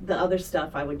 the other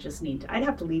stuff I would just I'd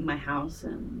have to leave my house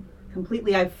and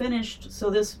completely. I've finished. So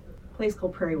this place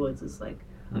called Prairie Woods is like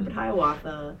up at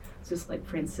Hiawatha. It's just like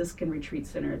Franciscan retreat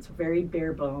center. It's very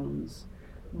bare bones,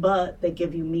 but they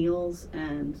give you meals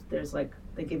and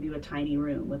they give you a tiny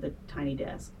room with a tiny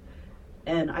desk.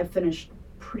 And I finished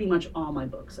pretty much all my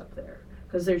books up there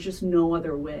because there's just no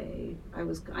other way.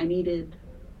 I needed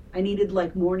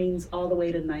like mornings all the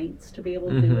way to nights to be able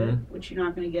to do it, which you're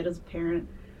not going to get as a parent.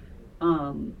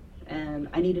 And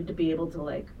I needed to be able to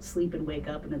like sleep and wake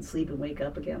up and then sleep and wake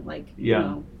up again, like, you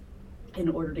know, in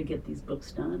order to get these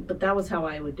books done. But that was how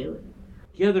I would do it.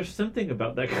 Yeah, there's something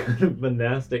about that kind of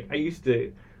monastic.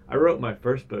 I wrote my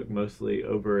first book mostly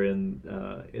over in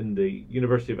the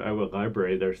University of Iowa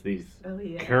library. There's these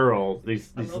carols,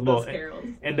 these little carols,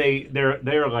 and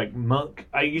they're like monk.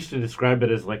 I used to describe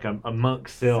it as like a monk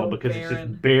cell because barren. It's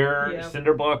just bare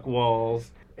cinder block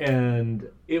walls, and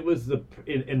it was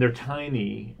and they're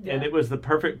tiny, and it was the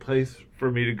perfect place for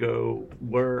me to go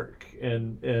work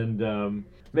and.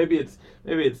 Maybe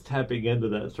it's tapping into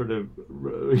that sort of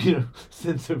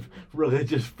sense of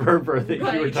religious fervor that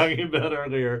you were talking about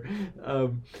earlier.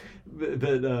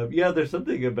 There's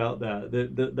something about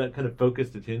that kind of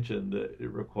focused attention that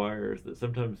it requires that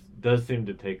sometimes does seem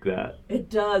to take that. It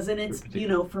does, and it's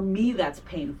for me that's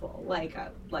painful. Like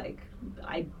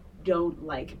I don't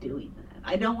like doing that.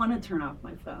 I don't want to turn off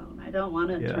my phone. I don't want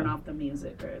to turn off the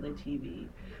music or the TV.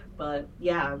 But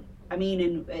I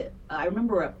mean, I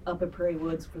remember up at Prairie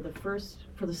Woods for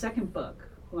the second book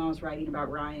when I was writing about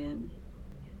Ryan,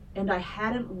 and I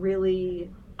hadn't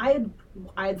really, I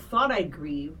had thought I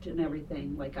grieved and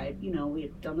everything, like we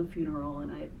had done the funeral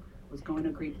and I was going to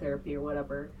grief therapy or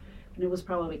whatever, and it was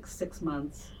probably like 6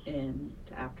 months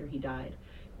after he died,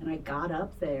 and I got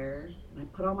up there and I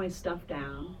put all my stuff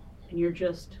down, and you're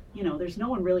just, there's no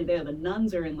one really there. The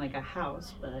nuns are in like a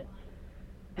house,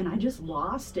 and I just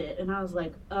lost it, and I was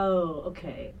like, oh,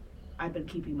 okay, I've been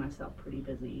keeping myself pretty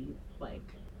busy, like,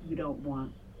 you don't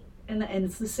want, and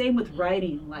it's the same with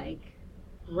writing, like,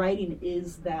 writing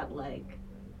is that, like,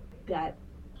 that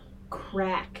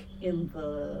crack in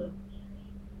the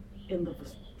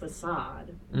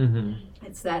facade.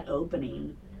 It's that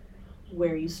opening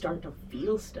where you start to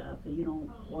feel stuff that you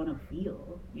don't want to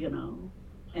feel,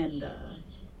 and,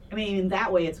 I mean, in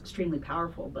that way, it's extremely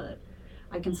powerful, but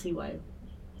I can see why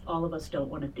all of us don't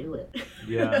want to do it.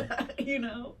 Yeah.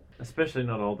 Especially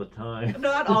not all the time.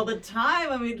 Not all the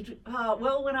time. I mean,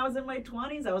 when I was in my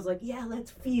 20s, I was like, yeah,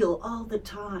 let's feel all the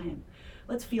time.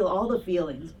 Let's feel all the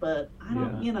feelings. But I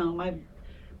don't,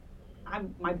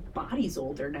 my body's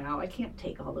older now. I can't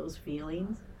take all those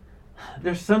feelings.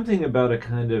 There's something about a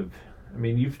kind of, I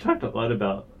mean, you've talked a lot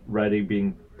about writing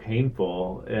being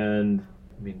painful, and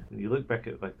I mean, when you look back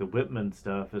at like the Whitman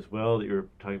stuff as well that you were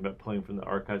talking about pulling from the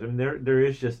archives, I mean,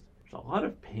 there's a lot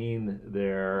of pain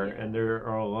there, and there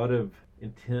are a lot of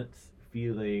intense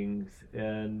feelings,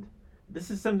 and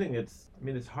this is something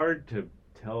it's hard to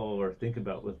tell or think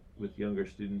about with younger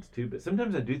students too, but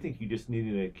sometimes I do think you just need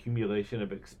an accumulation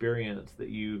of experience that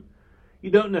you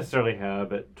don't necessarily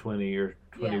have at 20 or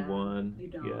 21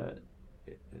 yet.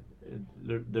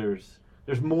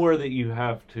 There's more that you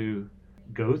have to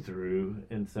go through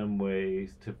in some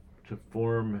ways to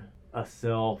form a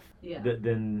self that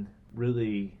then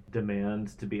really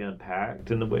demands to be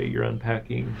unpacked in the way you're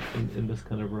unpacking in this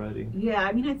kind of writing. Yeah,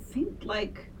 I mean,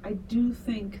 I do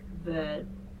think that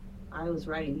I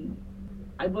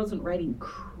wasn't writing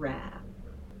crap,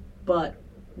 but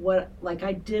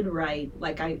I did write,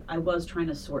 like I was trying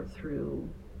to sort through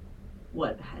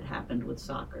what had happened with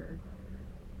soccer,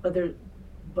 but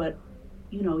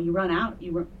you run out,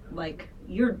 you're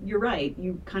right,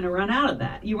 you kind of run out of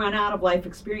that. You run out of life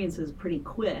experiences pretty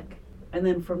quick. And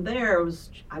then from there,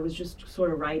 I was just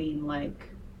sort of writing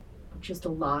like just a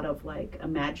lot of like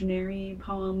imaginary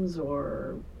poems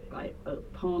or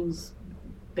poems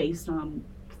based on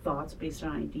thoughts, based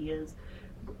on ideas,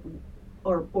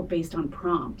 or based on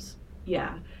prompts.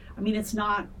 Yeah. I mean, it's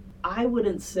not, I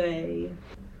wouldn't say,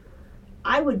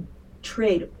 I would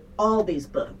trade all these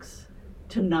books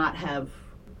to not have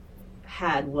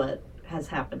had what has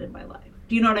happened in my life.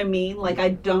 Do you know what I mean? Like, I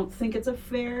don't think it's a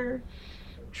fair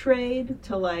trade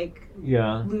to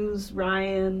lose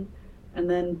Ryan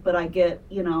but I get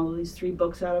these 3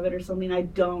 books out of it or something. I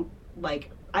don't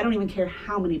even care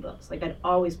how many books, like I'd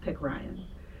always pick Ryan,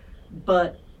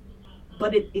 but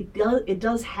it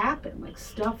does happen, like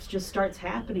stuff just starts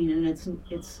happening, and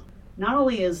it's not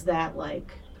only is that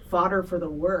like fodder for the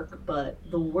work, but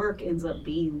the work ends up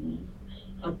being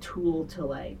a tool to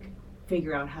like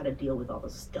figure out how to deal with all the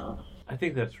stuff. I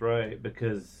think that's right,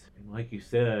 because like you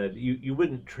said, you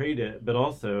wouldn't trade it, but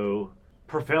also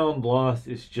profound loss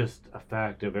is just a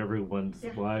fact of everyone's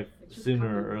life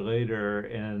sooner or later.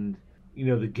 And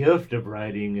the gift of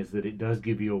writing is that it does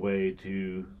give you a way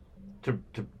to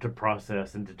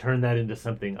process and to turn that into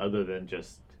something other than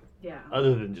just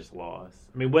loss.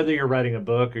 I mean, whether you're writing a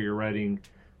book or you're writing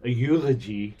a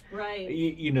eulogy. Right.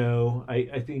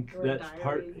 I think Or a that's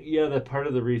diary. that part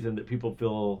of the reason that people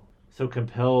feel so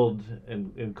compelled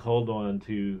and called on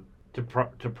to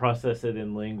process it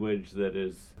in language that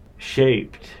is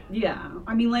shaped. Yeah,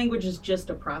 I mean, language is just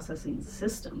a processing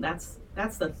system. That's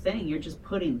the thing. You're just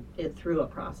putting it through a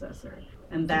processor,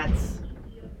 and that's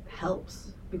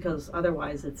helps because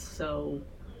otherwise it's so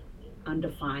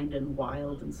undefined and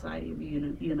wild inside of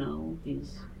you.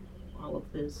 These all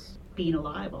of this being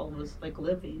alive, all of this like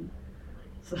living.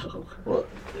 So Well,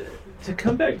 to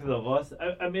come back to the loss,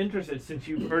 I'm interested since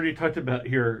you've already talked about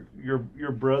your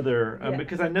brother, yeah,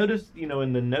 because I noticed,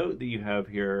 in the note that you have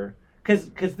here,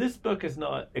 because this book is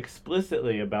not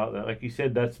explicitly about that. Like you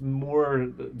said, that's more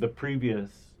the previous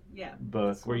yeah,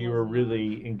 book this where one you was were not.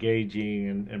 really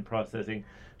engaging and processing.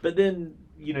 But then,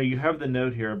 you have the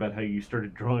note here about how you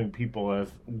started drawing people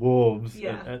as wolves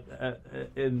Yeah,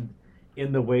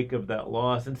 in the wake of that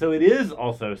loss, and so it is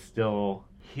also still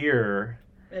here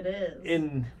it is.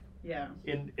 in Yeah,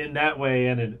 in that way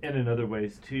and in other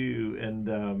ways too. And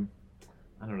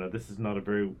I don't know, this is not a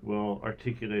very well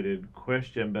articulated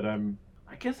question, but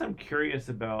I guess I'm curious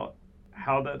about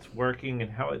how that's working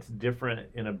and how it's different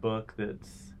in a book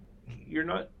that's you're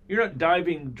not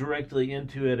diving directly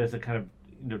into it as a kind of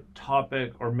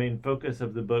topic or main focus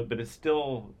of the book, but it's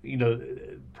still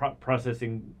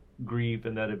processing grief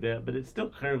and that event, but it's still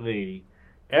clearly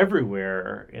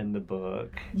everywhere in the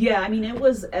book. yeah. I mean, it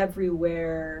was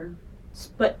everywhere,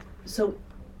 but so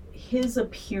his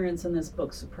appearance in this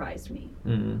book surprised me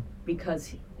Mm-hmm.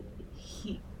 because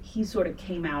he sort of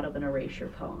came out of an erasure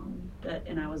poem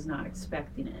and I was not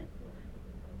expecting it.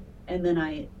 And then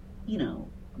I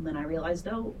realized,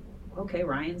 oh, okay,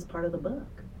 Ryan's part of the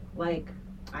book. Like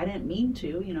I didn't mean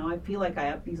to, I feel like I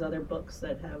have these other books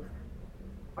that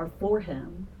are for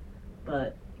him,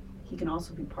 but he can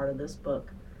also be part of this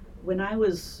book. When I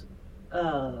was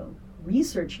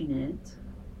researching it,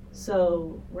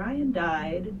 so Ryan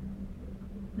died.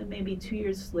 Then maybe 2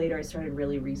 years later, I started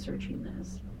really researching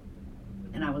this,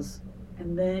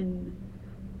 and then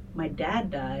my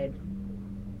dad died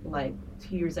like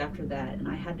 2 years after that, and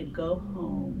I had to go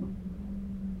home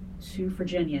to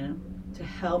Virginia to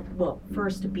help. Well,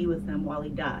 first to be with him while he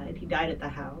died. He died at the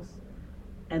house,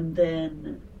 and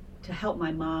then to help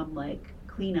my mom like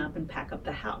clean up and pack up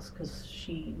the house because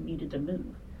she needed to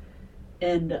move.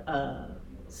 And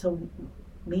so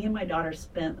me and my daughter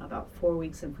spent about 4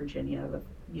 weeks in Virginia,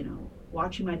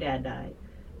 watching my dad die,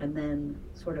 and then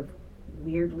sort of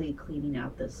weirdly cleaning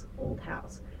out this old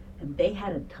house. And they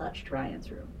hadn't touched Ryan's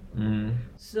room. Mm-hmm.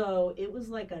 So it was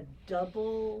like a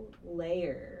double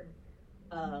layer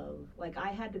of like I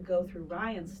had to go through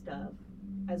Ryan's stuff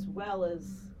as well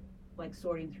as like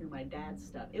sorting through my dad's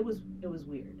stuff. It was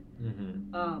weird.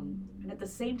 Mm-hmm. And at the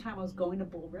same time, I was going to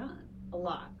Bull Run a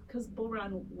lot because Bull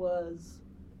Run was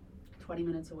 20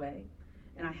 minutes away,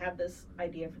 and I had this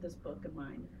idea for this book in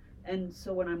mind. And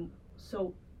so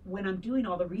when I'm doing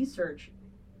all the research,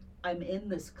 I'm in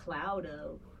this cloud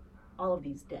of all of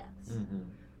these deaths, Mm-hmm.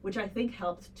 which I think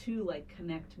helped to like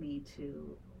connect me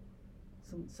to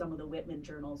some of the Whitman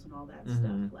journals and all that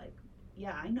Mm-hmm. stuff. Like,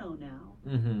 yeah, I know now.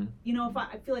 Mm-hmm. If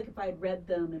I feel like if I had read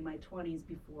them in my 20s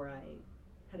before I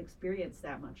had experienced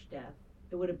that much death,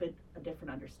 it would have been a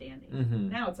different understanding. Mm-hmm.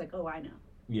 Now it's like, oh, I know.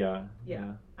 Yeah.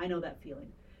 Yeah, I know that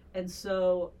feeling. And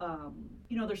so,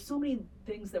 there's so many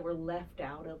things that were left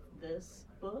out of this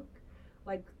book.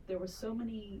 Like, there were so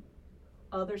many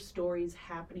other stories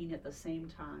happening at the same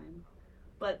time.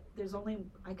 But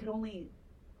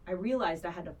I realized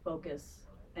I had to focus,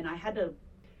 and I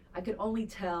could only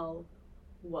tell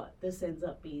what this ends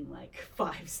up being like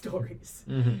 5 stories.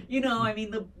 Mm-hmm. I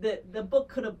mean, the book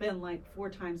could have been like 4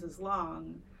 times as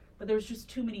long, but there was just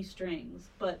too many strings.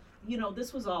 But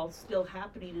this was all still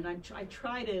happening, and I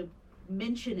try to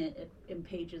mention it in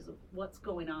pages of what's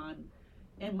going on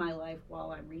in my life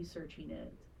while I'm researching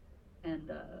it,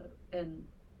 and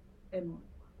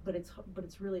but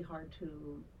it's really hard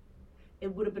to.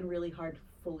 It would have been really hard to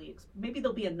fully. Maybe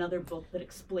there'll be another book that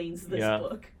explains this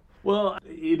book. Well,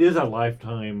 it is a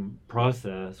lifetime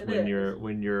process It when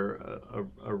is. you're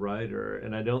a writer,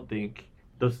 and I don't think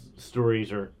those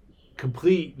stories are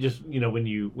complete just when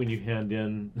you hand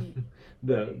in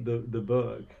the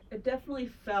book. It definitely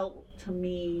felt to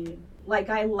me like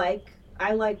I like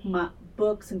my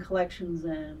books and collections,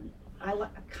 and I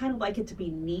kind of like it to be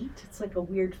neat. It's like a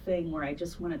weird thing where I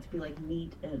just want it to be like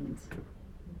neat and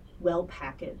well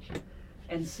packaged.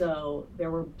 And so there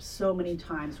were so many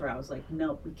times where I was like,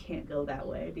 nope, we can't go that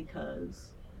way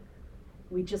because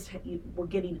we're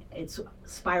getting, it's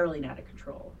spiraling out of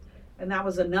control. And that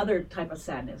was another type of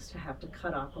sadness, to have to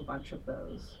cut off a bunch of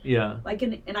those. Yeah. Like,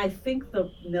 and I think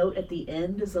the note at the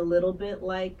end is a little bit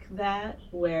like that,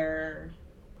 where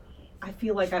I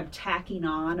feel like I'm tacking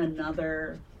on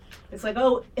another. It's like,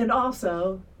 oh, and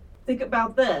also think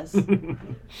about this.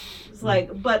 It's like,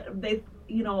 but they,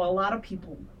 a lot of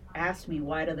people ask me,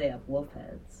 why do they have wolf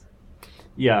heads?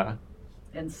 Yeah.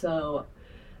 And so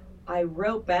I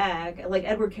wrote back, like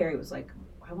Edward Carey was like,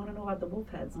 I want to know about the wolf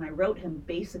heads. And I wrote him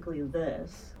basically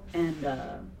this. And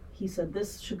he said,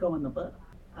 this should go in the book,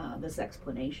 this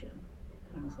explanation.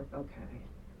 And I was like, okay.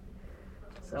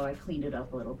 So I cleaned it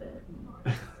up a little bit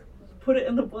and put it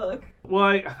in the book.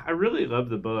 Well, I really love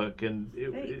the book. And,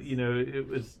 it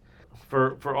was,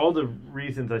 for all the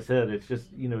reasons I said, it's just,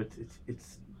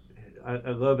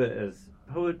 I love it as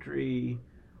poetry.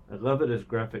 I love it as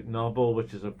graphic novel,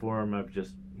 which is a form I've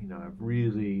just, I've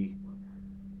really,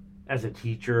 as a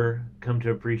teacher, come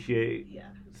to appreciate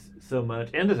so much,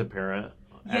 and as a parent,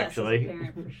 actually. Yes, as a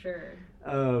parent, for sure.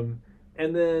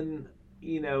 And then,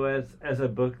 as a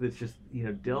book that's just,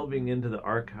 delving into the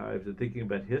archives and thinking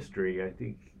about history, I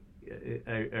think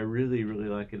I really, really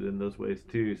like it in those ways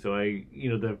too. So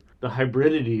the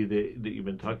hybridity that you've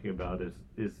been talking about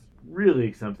is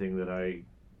really something that I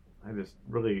just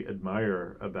really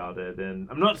admire about it. And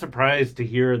I'm not surprised to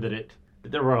hear that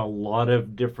there were a lot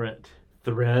of different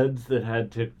threads that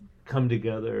had to come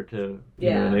together to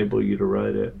enable you to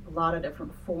write it. A lot of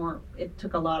different it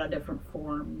took a lot of different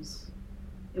forms.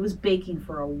 It was baking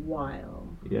for a while.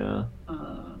 Yeah.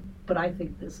 But I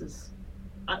think this is,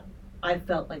 I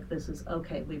felt like this is,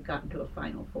 okay, we've gotten to a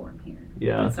final form here.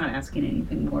 Yeah. It's not asking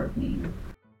anything more of me.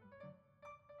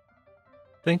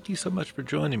 Thank you so much for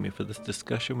joining me for this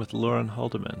discussion with Lauren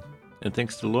Haldeman, and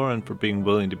thanks to Lauren for being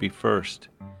willing to be first.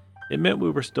 It meant we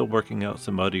were still working out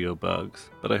some audio bugs,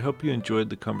 but I hope you enjoyed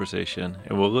the conversation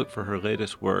and will look for her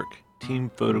latest work,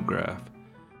 Team Photograph,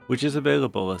 which is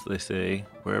available, as they say,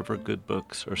 wherever good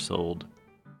books are sold.